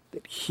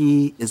that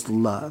he is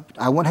loved.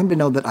 I want him to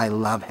know that I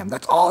love him.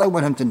 That's all I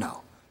want him to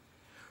know,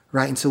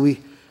 right? And so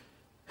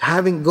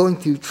going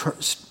through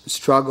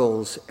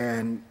struggles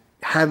and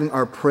having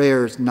our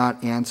prayers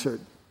not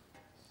answered,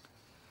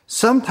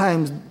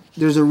 sometimes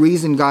there's a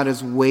reason God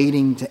is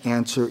waiting to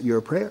answer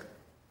your prayer.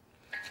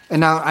 And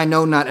now I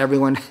know not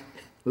everyone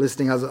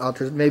listening has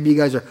altars. Maybe you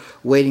guys are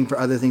waiting for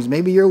other things.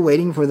 Maybe you're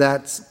waiting for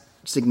that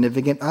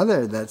significant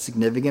other, that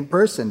significant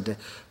person to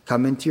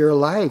come into your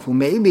life. Well,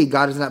 maybe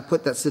God has not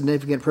put that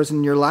significant person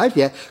in your life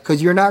yet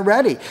because you're not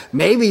ready.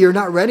 Maybe you're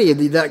not ready.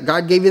 That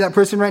God gave you that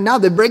person right now.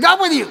 They break up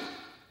with you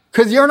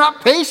because you're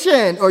not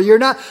patient or you're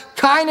not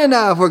kind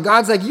enough, or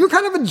God's like, you're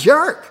kind of a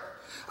jerk.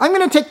 I'm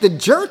going to take the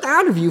jerk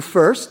out of you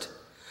first,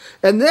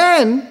 and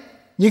then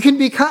you can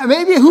be kind.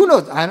 Maybe, who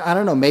knows? I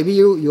don't know. Maybe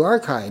you are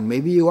kind.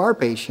 Maybe you are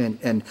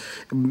patient,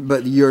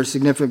 but your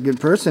significant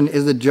person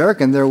is a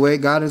jerk, and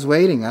God is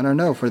waiting. I don't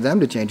know, for them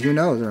to change. Who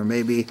knows? Or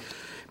maybe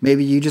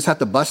you just have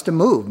to bust a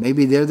move.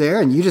 Maybe they're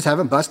there, and you just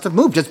haven't busted a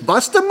move. Just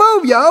bust a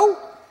move, yo.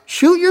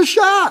 Shoot your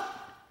shot.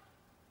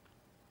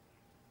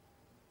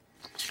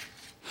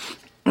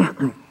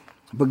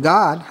 But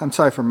God, I'm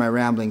sorry for my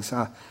ramblings.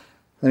 Let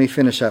me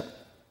finish up.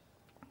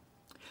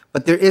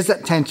 But there is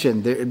that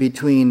tension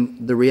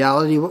between the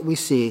reality of what we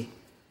see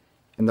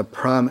and the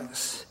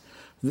promise.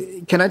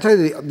 Can I tell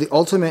you the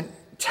ultimate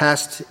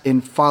test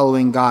in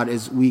following God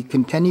is we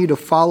continue to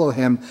follow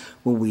him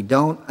when we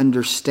don't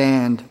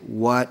understand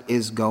what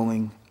is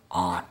going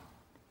on.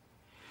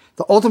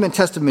 The ultimate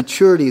test of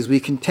maturity is we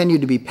continue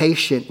to be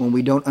patient when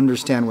we don't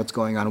understand what's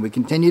going on. We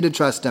continue to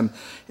trust him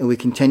and we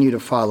continue to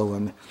follow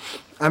him.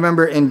 I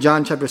remember in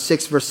John chapter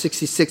 6, verse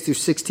 66 through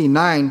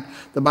 69,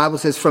 the Bible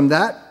says, From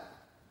that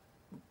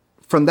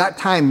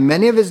time,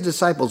 many of his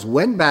disciples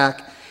went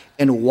back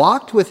and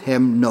walked with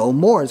him no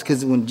more. It's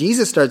because when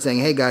Jesus started saying,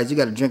 hey guys, you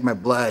got to drink my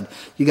blood,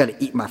 you got to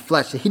eat my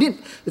flesh.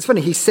 It's funny,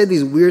 he said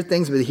these weird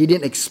things, but he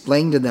didn't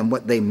explain to them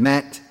what they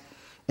meant.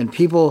 And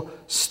people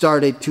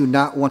started to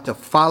not want to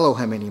follow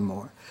him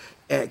anymore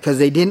because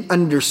they didn't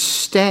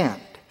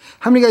understand.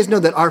 How many of you guys know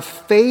that our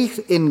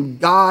faith in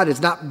God is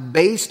not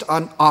based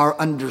on our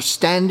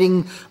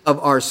understanding of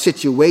our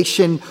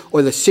situation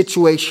or the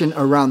situation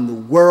around the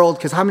world?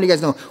 Because how many of you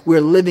guys know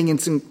we're living in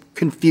some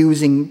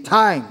confusing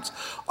times?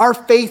 Our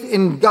faith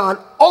in God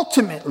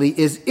ultimately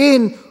is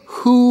in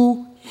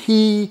who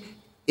he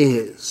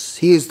is.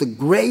 He is the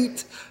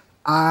great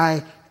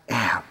I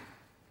am.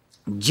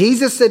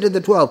 Jesus said to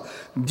the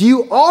 12, do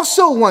you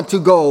also want to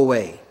go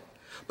away?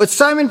 But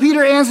Simon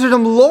Peter answered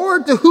him,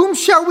 Lord, to whom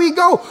shall we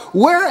go?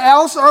 Where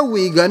else are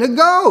we going to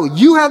go?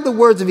 You have the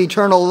words of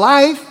eternal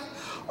life.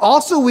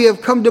 Also, we have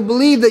come to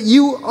believe that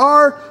you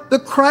are the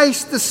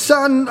Christ, the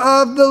Son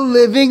of the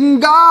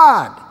living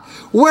God.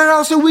 Where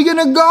else are we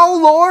going to go,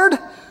 Lord?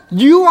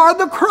 You are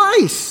the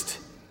Christ.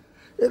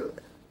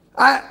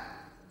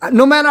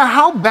 No matter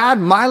how bad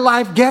my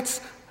life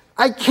gets,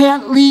 I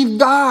can't leave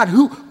God.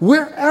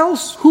 Where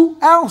else? Who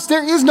else?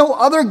 There is no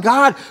other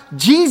God.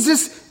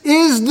 Jesus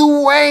is the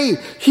way.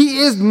 He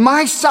is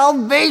my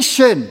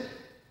salvation.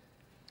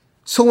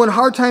 So when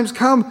hard times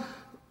come,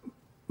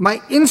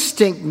 my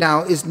instinct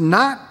now is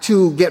not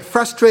to get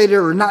frustrated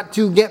or not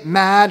to get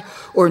mad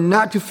or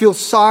not to feel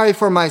sorry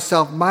for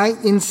myself. My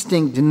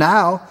instinct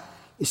now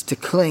is to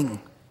cling.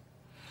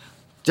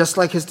 Just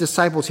like his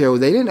disciples here,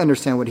 they didn't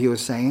understand what he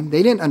was saying.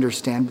 They didn't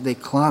understand, but they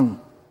clung.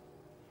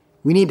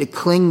 We need to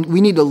cling. We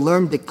need to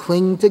learn to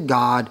cling to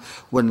God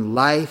when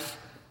life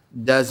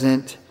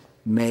doesn't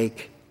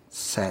make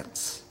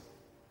sense.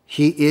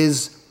 He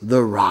is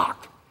the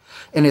rock.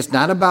 And it's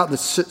not about the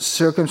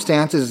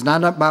circumstances. It's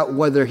not about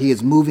whether he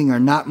is moving or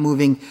not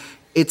moving.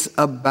 It's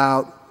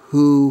about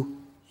who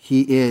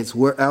he is.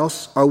 Where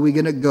else are we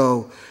going to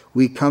go?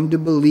 We come to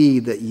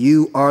believe that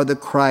you are the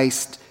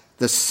Christ,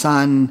 the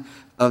Son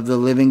of the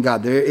living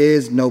God. There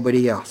is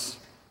nobody else.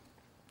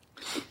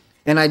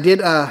 And I do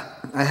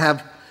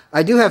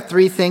have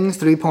 3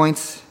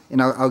 points,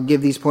 and I'll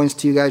give these points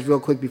to you guys real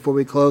quick before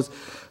we close,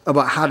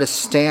 about how to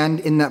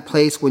stand in that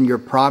place when your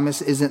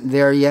promise isn't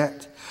there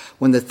yet,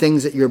 when the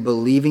things that you're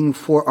believing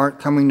for aren't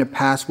coming to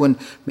pass, when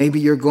maybe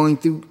you're going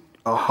through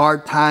a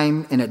hard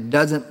time and it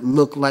doesn't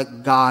look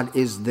like God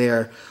is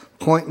there.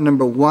 Point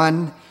number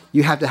 1,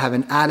 you have to have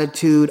an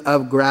attitude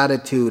of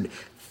gratitude.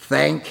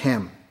 Thank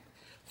him.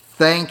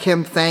 Thank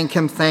him, thank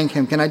him, thank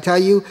him. Can I tell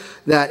you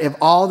that if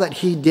all that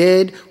he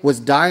did was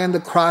die on the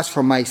cross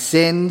for my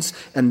sins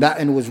and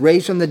was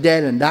raised from the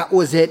dead and that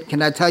was it,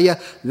 can I tell you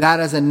that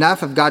is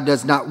enough? If God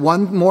does not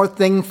one more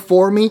thing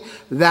for me,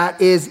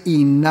 that is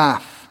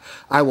enough.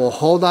 I will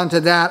hold on to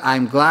that.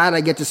 I'm glad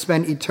I get to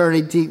spend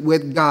eternity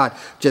with God.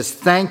 Just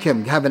thank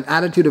him. Have an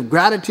attitude of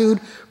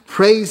gratitude.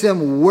 praise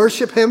him,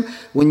 worship him.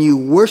 When you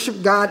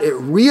worship God, it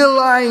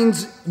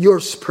realigns your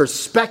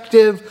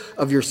perspective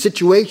of your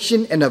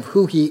situation and of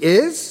who he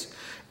is.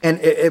 And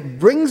it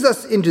brings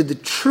us into the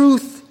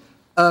truth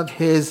of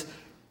his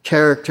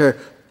character.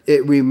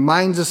 It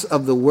reminds us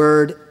of the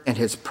word, and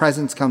his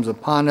presence comes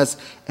upon us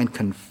and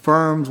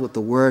confirms what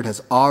the word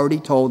has already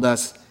told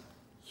us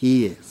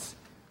he is.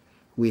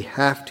 We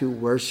have to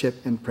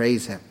worship and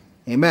praise him.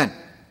 Amen.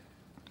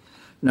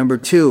 Number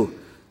 2,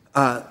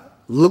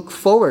 look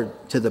forward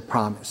to the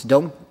promise.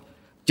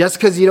 Just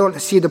because you don't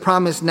see the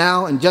promise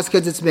now, and just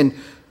because it's been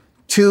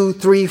 2,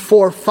 3,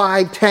 4,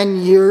 5,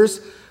 10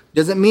 years,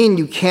 doesn't mean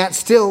you can't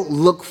still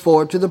look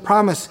forward to the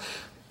promise.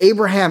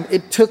 Abraham,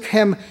 it took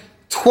him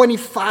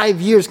 25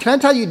 years. Can I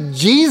tell you,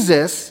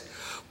 Jesus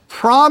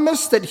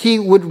promised that he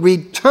would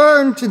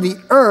return to the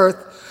earth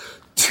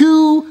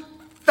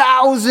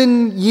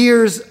 2,000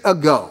 years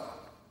ago.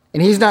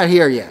 And he's not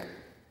here yet.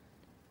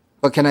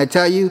 But can I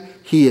tell you,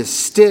 he is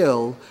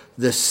still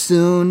the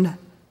soon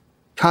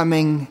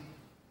coming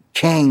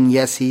king.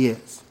 Yes, he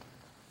is.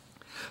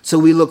 So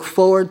we look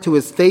forward to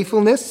his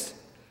faithfulness.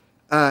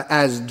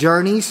 As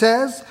Journey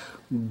says,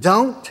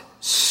 don't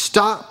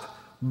stop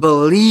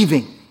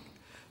believing.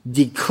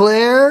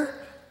 Declare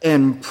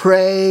and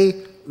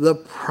pray the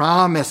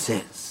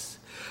promises.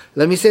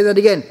 Let me say that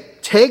again.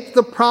 Take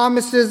the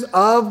promises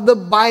of the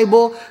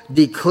Bible,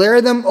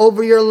 declare them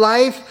over your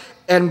life,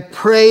 and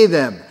pray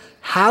them.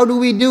 How do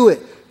we do it?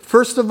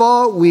 First of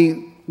all,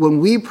 when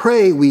we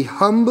pray, we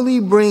humbly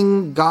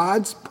bring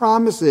God's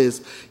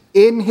promises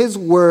in his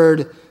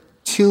word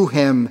to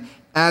him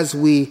as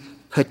we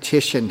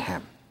petition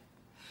him.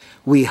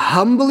 We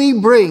humbly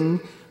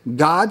bring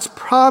God's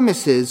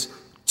promises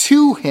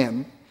to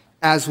him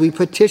as we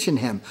petition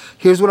him.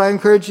 Here's what I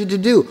encourage you to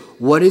do.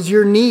 What is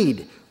your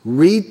need?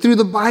 Read through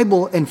the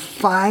Bible and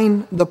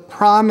find the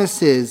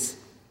promises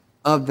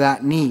of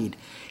that need.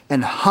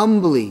 And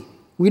humbly,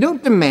 we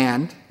don't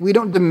demand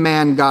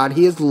God,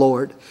 he is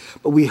Lord,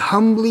 but we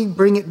humbly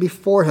bring it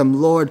before him.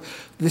 Lord,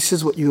 this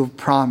is what you have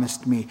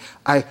promised me.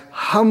 I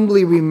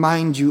humbly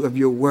remind you of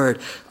your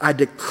word. I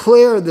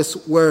declare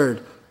this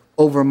word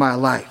over my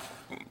life.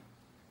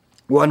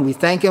 1, we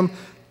thank him.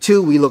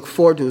 2, we look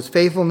forward to his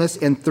faithfulness.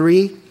 And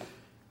 3,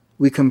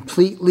 we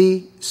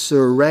completely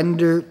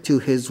surrender to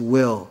his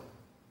will.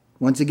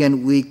 Once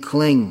again, we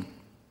cling.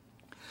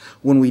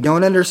 When we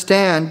don't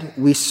understand,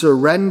 we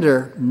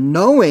surrender,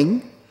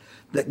 knowing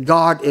that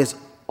God is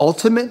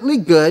ultimately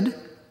good,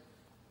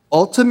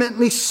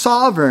 ultimately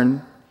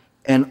sovereign,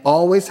 and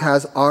always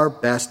has our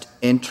best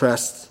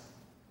interests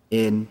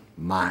in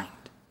mind.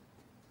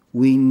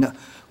 We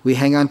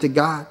hang on to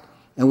God,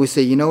 and we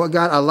say, you know what,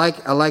 God, I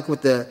like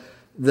what the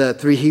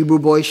 3 Hebrew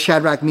boys,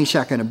 Shadrach,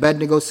 Meshach, and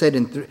Abednego, said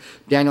in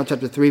Daniel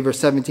chapter 3, verse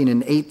 17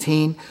 and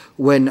 18,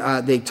 when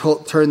they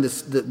turned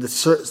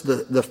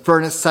the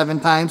furnace 7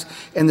 times,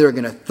 and they were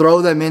going to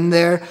throw them in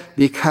there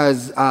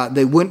because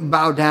they wouldn't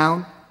bow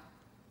down.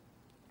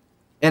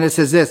 And it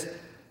says this,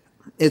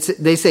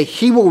 they say,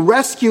 he will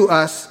rescue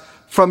us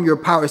from your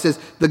power. It says,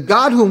 the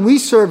God whom we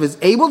serve is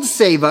able to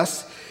save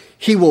us.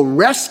 He will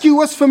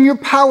rescue us from your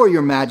power,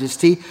 your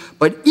majesty.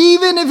 But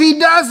even if he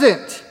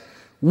doesn't,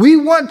 we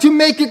want to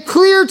make it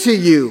clear to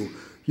you,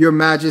 your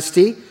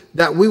majesty,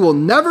 that we will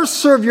never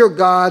serve your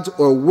gods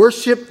or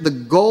worship the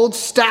gold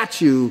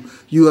statue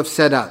you have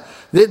set up.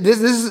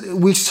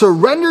 We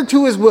surrender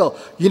to his will.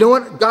 You know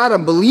what, God,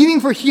 I'm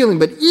believing for healing,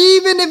 but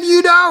even if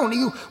you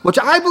don't, which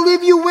I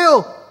believe you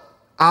will,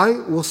 I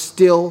will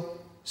still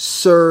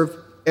serve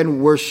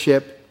and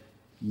worship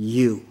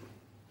you.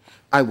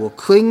 I will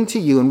cling to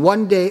you, and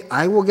one day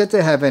I will get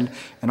to heaven,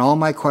 and all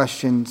my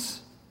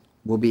questions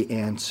will be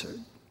answered.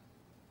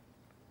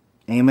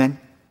 Amen?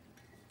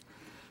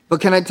 But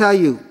can I tell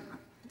you,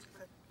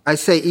 I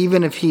say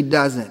even if he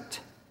doesn't,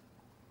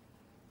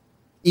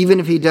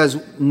 even if he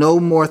does no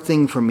more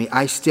thing for me,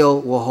 I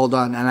still will hold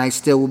on, and I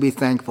still will be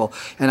thankful,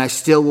 and I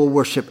still will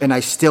worship, and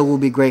I still will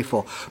be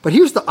grateful. But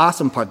here's the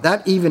awesome part.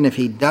 That even if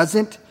he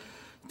doesn't,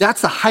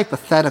 that's a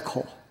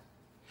hypothetical.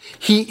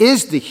 He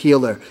is the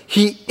healer.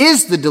 He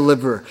is the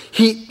deliverer.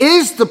 He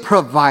is the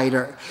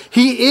provider.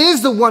 He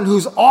is the one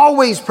who's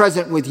always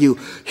present with you.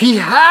 He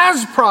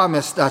has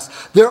promised us.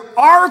 There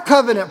are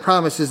covenant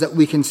promises that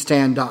we can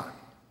stand on.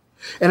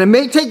 And it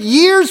may take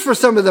years for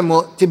some of them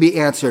to be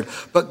answered,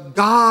 but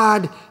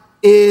God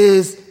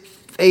is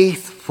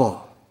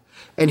faithful.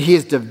 And he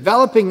is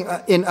developing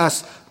in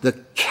us the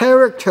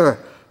character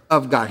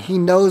of God. He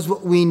knows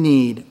what we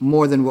need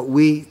more than what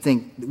we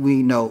think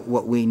we know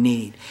what we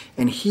need.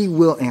 And he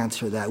will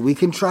answer that. We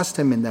can trust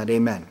him in that.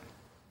 Amen.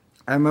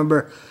 I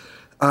remember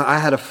I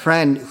had a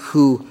friend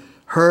who,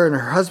 her and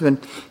her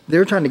husband, they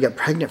were trying to get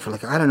pregnant for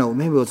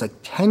maybe it was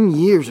 10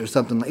 years or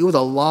something. It was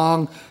a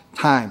long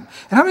time.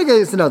 And how many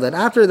guys know that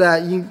after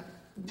that, you're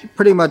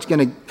pretty much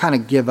going to kind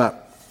of give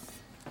up?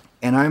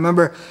 And I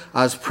remember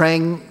I was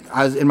praying,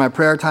 I was in my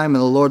prayer time,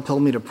 and the Lord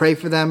told me to pray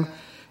for them.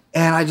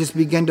 And I just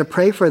began to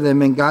pray for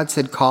them. And God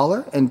said, call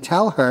her and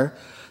tell her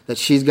that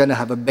she's going to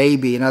have a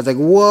baby. And I was like,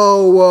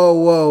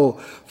 whoa.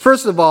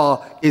 First of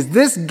all, is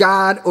this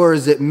God or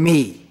is it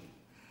me?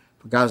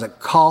 But God was like,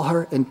 call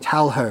her and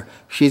tell her.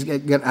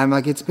 I'm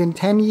like, it's been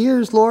 10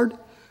 years, Lord.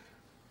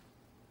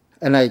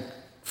 And I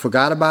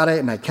forgot about it,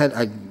 and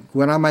I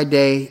went on my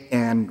day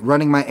and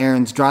running my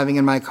errands, driving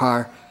in my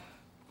car.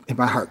 In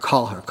my heart,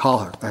 call her.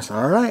 I said,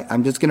 all right,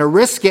 I'm just going to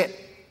risk it.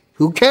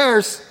 Who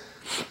cares?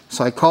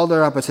 So I called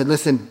her up. I said,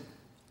 listen,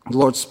 the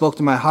Lord spoke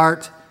to my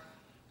heart.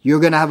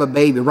 You're going to have a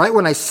baby. Right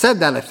when I said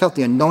that, I felt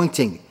the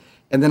anointing.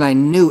 And then I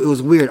knew, it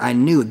was weird. I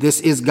knew this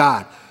is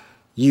God.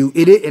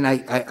 And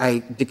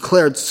I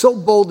declared so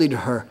boldly to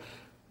her,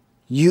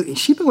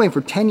 she's been waiting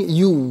for 10 years.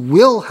 You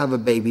will have a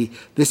baby.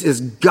 This is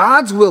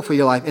God's will for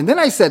your life. And then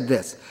I said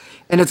this,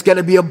 and it's going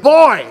to be a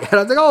boy. And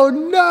I was like, oh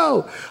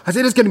no. I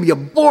said, it's going to be a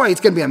boy.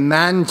 It's going to be a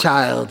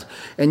man-child.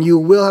 And you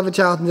will have a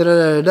child.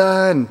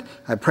 And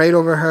I prayed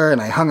over her and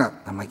I hung up.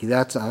 I'm like,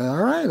 that's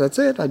all right. That's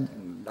it.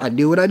 I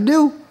do what I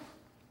do.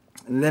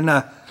 And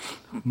then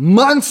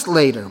months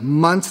later,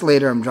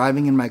 I'm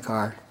driving in my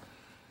car.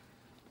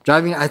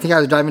 I think I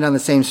was driving down the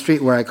same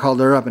street where I called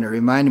her up, and it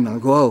reminded me, I'm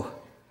like, whoa.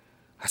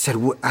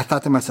 I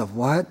thought to myself,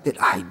 what did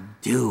I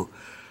do?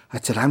 I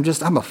said,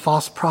 I'm a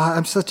false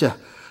prophet.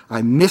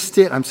 I missed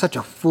it. I'm such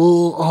a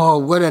fool. Oh,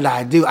 what did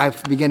I do? I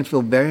began to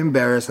feel very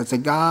embarrassed. I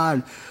said,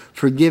 God,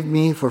 forgive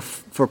me for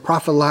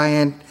Prophet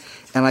Lion.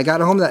 And I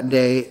got home that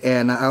day,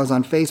 and I was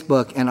on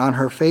Facebook, and on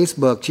her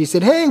Facebook, she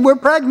said, hey, we're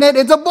pregnant.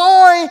 It's a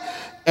boy.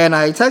 And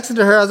I texted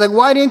her. I was like,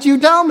 why didn't you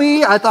tell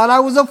me? I thought I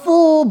was a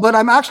fool, but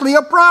I'm actually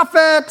a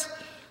prophet.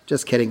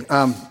 Just kidding.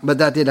 But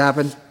that did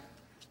happen.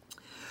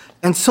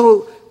 And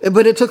so,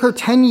 but it took her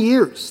 10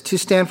 years to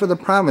stand for the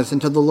promise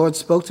until the Lord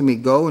spoke to me,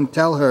 go and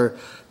tell her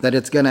that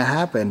it's going to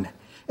happen.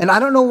 And I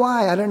don't know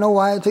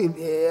why.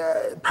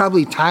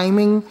 Probably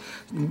timing.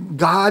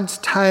 God's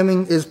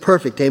timing is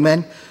perfect.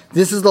 Amen.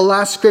 This is the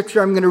last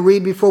scripture I'm going to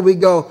read before we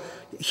go.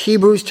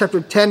 Hebrews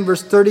chapter 10,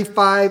 verse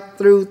 35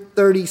 through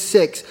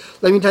 36.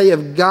 Let me tell you,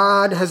 if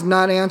God has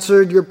not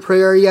answered your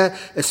prayer yet,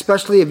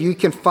 especially if you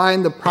can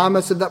find the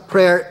promise of that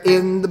prayer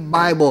in the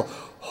Bible,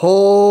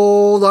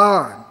 hold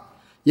on.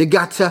 You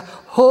got to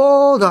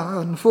hold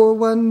on for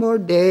one more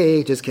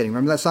day. Just kidding.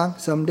 Remember that song?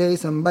 Someday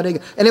somebody.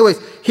 Anyways,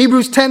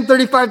 Hebrews 10,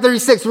 35,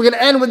 36. We're going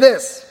to end with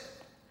this.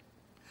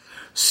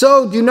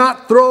 So do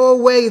not throw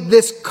away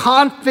this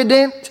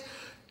confident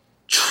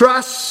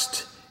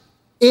trust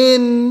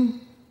in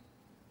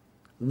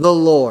the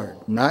Lord.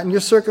 Not in your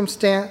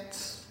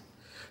circumstance,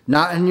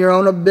 not in your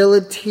own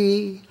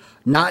ability,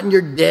 not in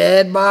your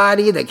dead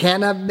body that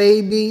can't have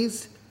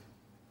babies.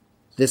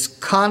 This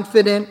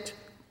confident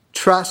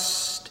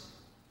trust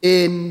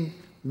in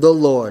the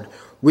Lord.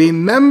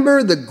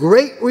 Remember the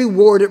great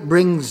reward it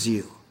brings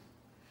you.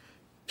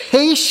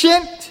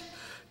 Patient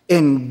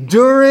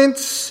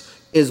endurance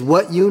is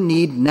what you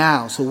need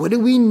now. So what do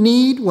we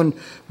need when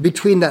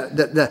between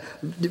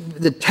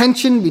the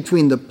tension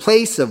between the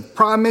place of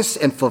promise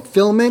and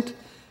fulfillment?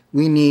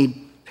 We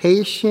need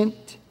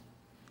patient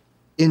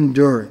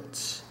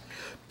endurance.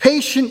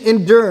 Patient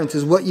endurance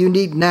is what you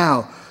need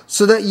now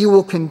so that you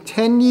will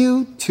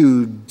continue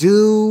to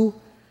do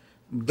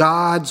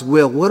God's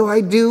will. What do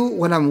I do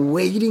when I'm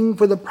waiting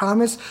for the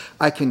promise?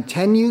 I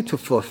continue to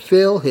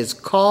fulfill his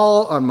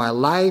call on my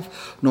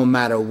life, no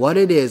matter what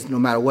it is, no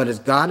matter what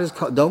God has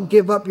called. Don't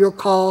give up your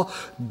call.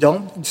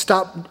 Don't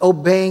stop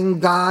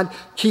obeying God.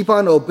 Keep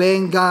on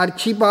obeying God.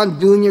 Keep on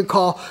doing your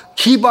call.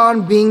 Keep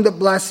on being the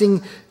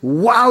blessing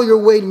while you're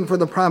waiting for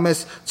the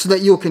promise so that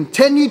you'll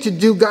continue to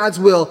do God's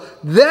will.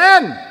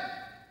 Then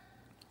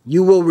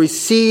you will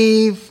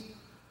receive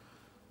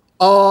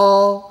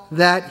all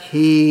that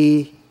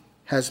he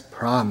has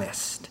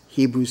promised.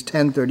 Hebrews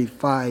 10,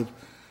 35,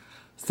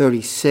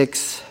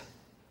 36.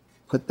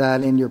 Put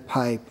that in your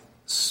pipe.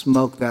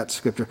 Smoke that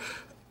scripture.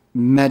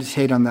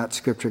 Meditate on that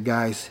scripture,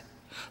 guys.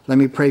 Let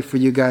me pray for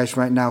you guys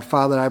right now.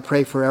 Father, I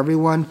pray for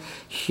everyone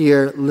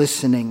here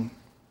listening.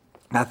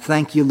 I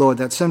thank you, Lord,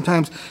 that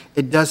sometimes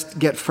it does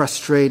get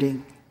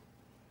frustrating.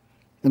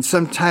 And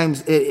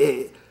sometimes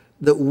the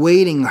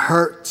waiting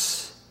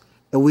hurts.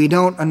 And we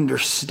don't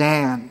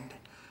understand.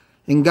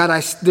 And God,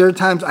 there are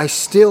times I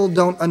still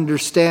don't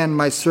understand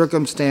my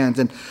circumstance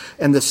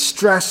and the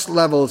stress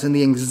levels and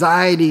the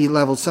anxiety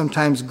levels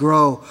sometimes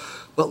grow.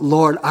 But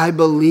Lord, I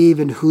believe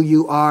in who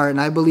you are, and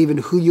I believe in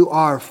who you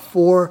are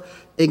for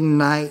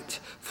Ignite,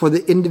 for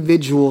the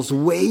individuals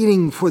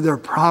waiting for their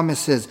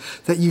promises,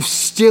 that you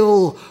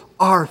still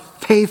are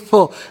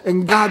faithful,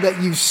 and God,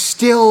 that you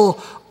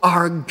still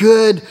are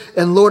good.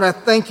 And Lord, I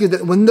thank you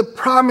that when the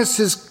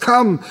promises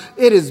come,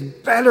 it is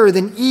better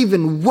than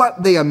even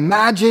what they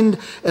imagined.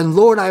 And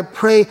Lord, I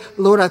pray,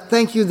 Lord, I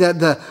thank you that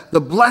the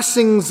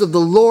blessings of the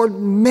Lord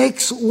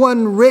makes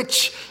one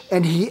rich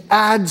and he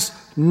adds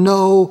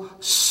no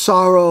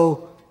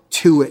sorrow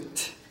to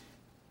it.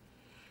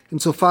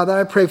 And so, Father,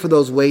 I pray for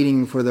those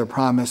waiting for their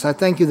promise. I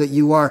thank you that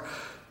you are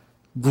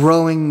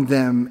growing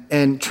them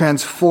and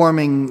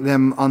transforming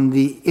them on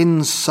the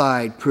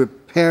inside,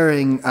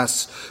 preparing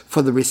us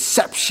for the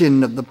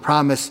reception of the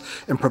promise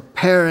and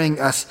preparing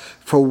us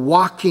for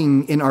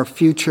walking in our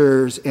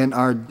futures and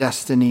our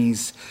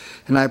destinies.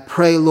 And I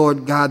pray,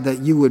 Lord God, that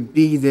you would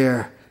be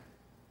there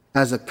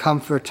as a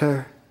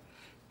comforter,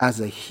 as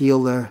a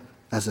healer,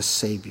 as a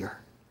Savior.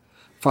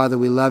 Father,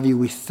 we love you.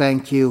 We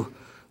thank you.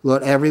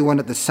 Lord, everyone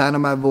at the sound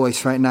of my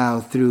voice right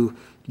now through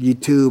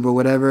YouTube or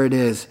whatever it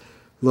is,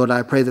 Lord,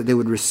 I pray that they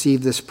would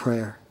receive this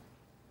prayer.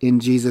 In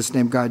Jesus'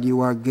 name, God,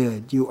 you are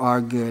good. You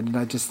are good. And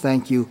I just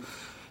thank you.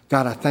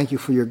 God, I thank you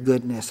for your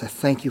goodness. I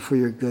thank you for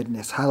your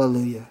goodness.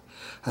 Hallelujah.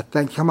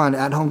 Come on,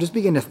 at home, just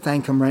begin to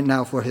thank him right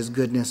now for his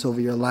goodness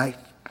over your life.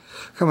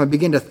 Come on,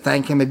 begin to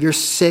thank him. If you're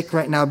sick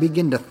right now,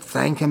 begin to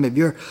thank him. If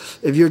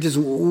you're just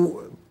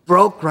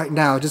broke right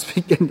now, just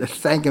begin to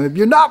thank him. If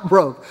you're not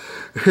broke,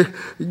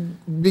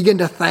 begin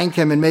to thank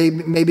him. And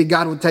maybe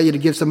God will tell you to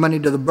give some money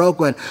to the broke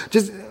one.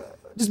 Just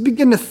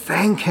begin to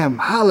thank him.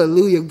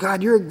 Hallelujah.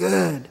 God, you're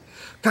good.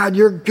 God,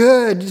 you're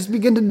good. Just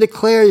begin to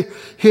declare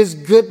his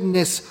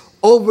goodness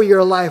over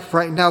your life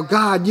right now.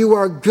 God, you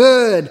are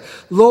good.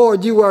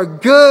 Lord, you are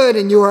good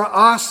and you are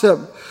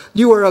awesome.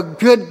 You are a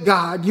good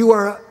God. You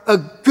are a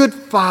good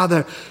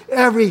Father.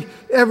 Every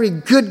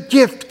good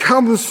gift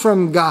comes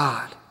from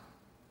God.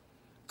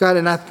 God,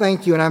 and I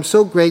thank you, and I'm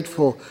so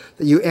grateful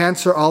that you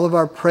answer all of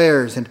our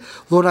prayers. And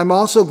Lord, I'm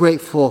also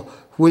grateful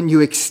when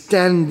you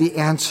extend the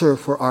answer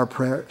for our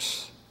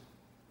prayers.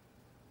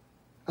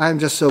 I'm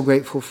just so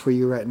grateful for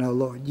you right now,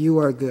 Lord. You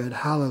are good.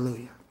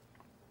 Hallelujah.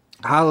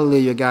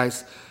 Hallelujah,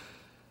 guys.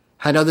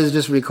 I know this is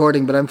just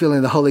recording, but I'm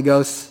feeling the Holy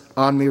Ghost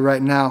on me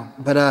right now.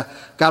 But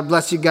God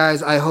bless you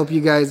guys. I hope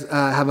you guys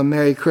have a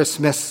Merry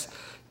Christmas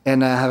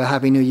and have a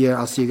Happy New Year.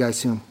 I'll see you guys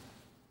soon.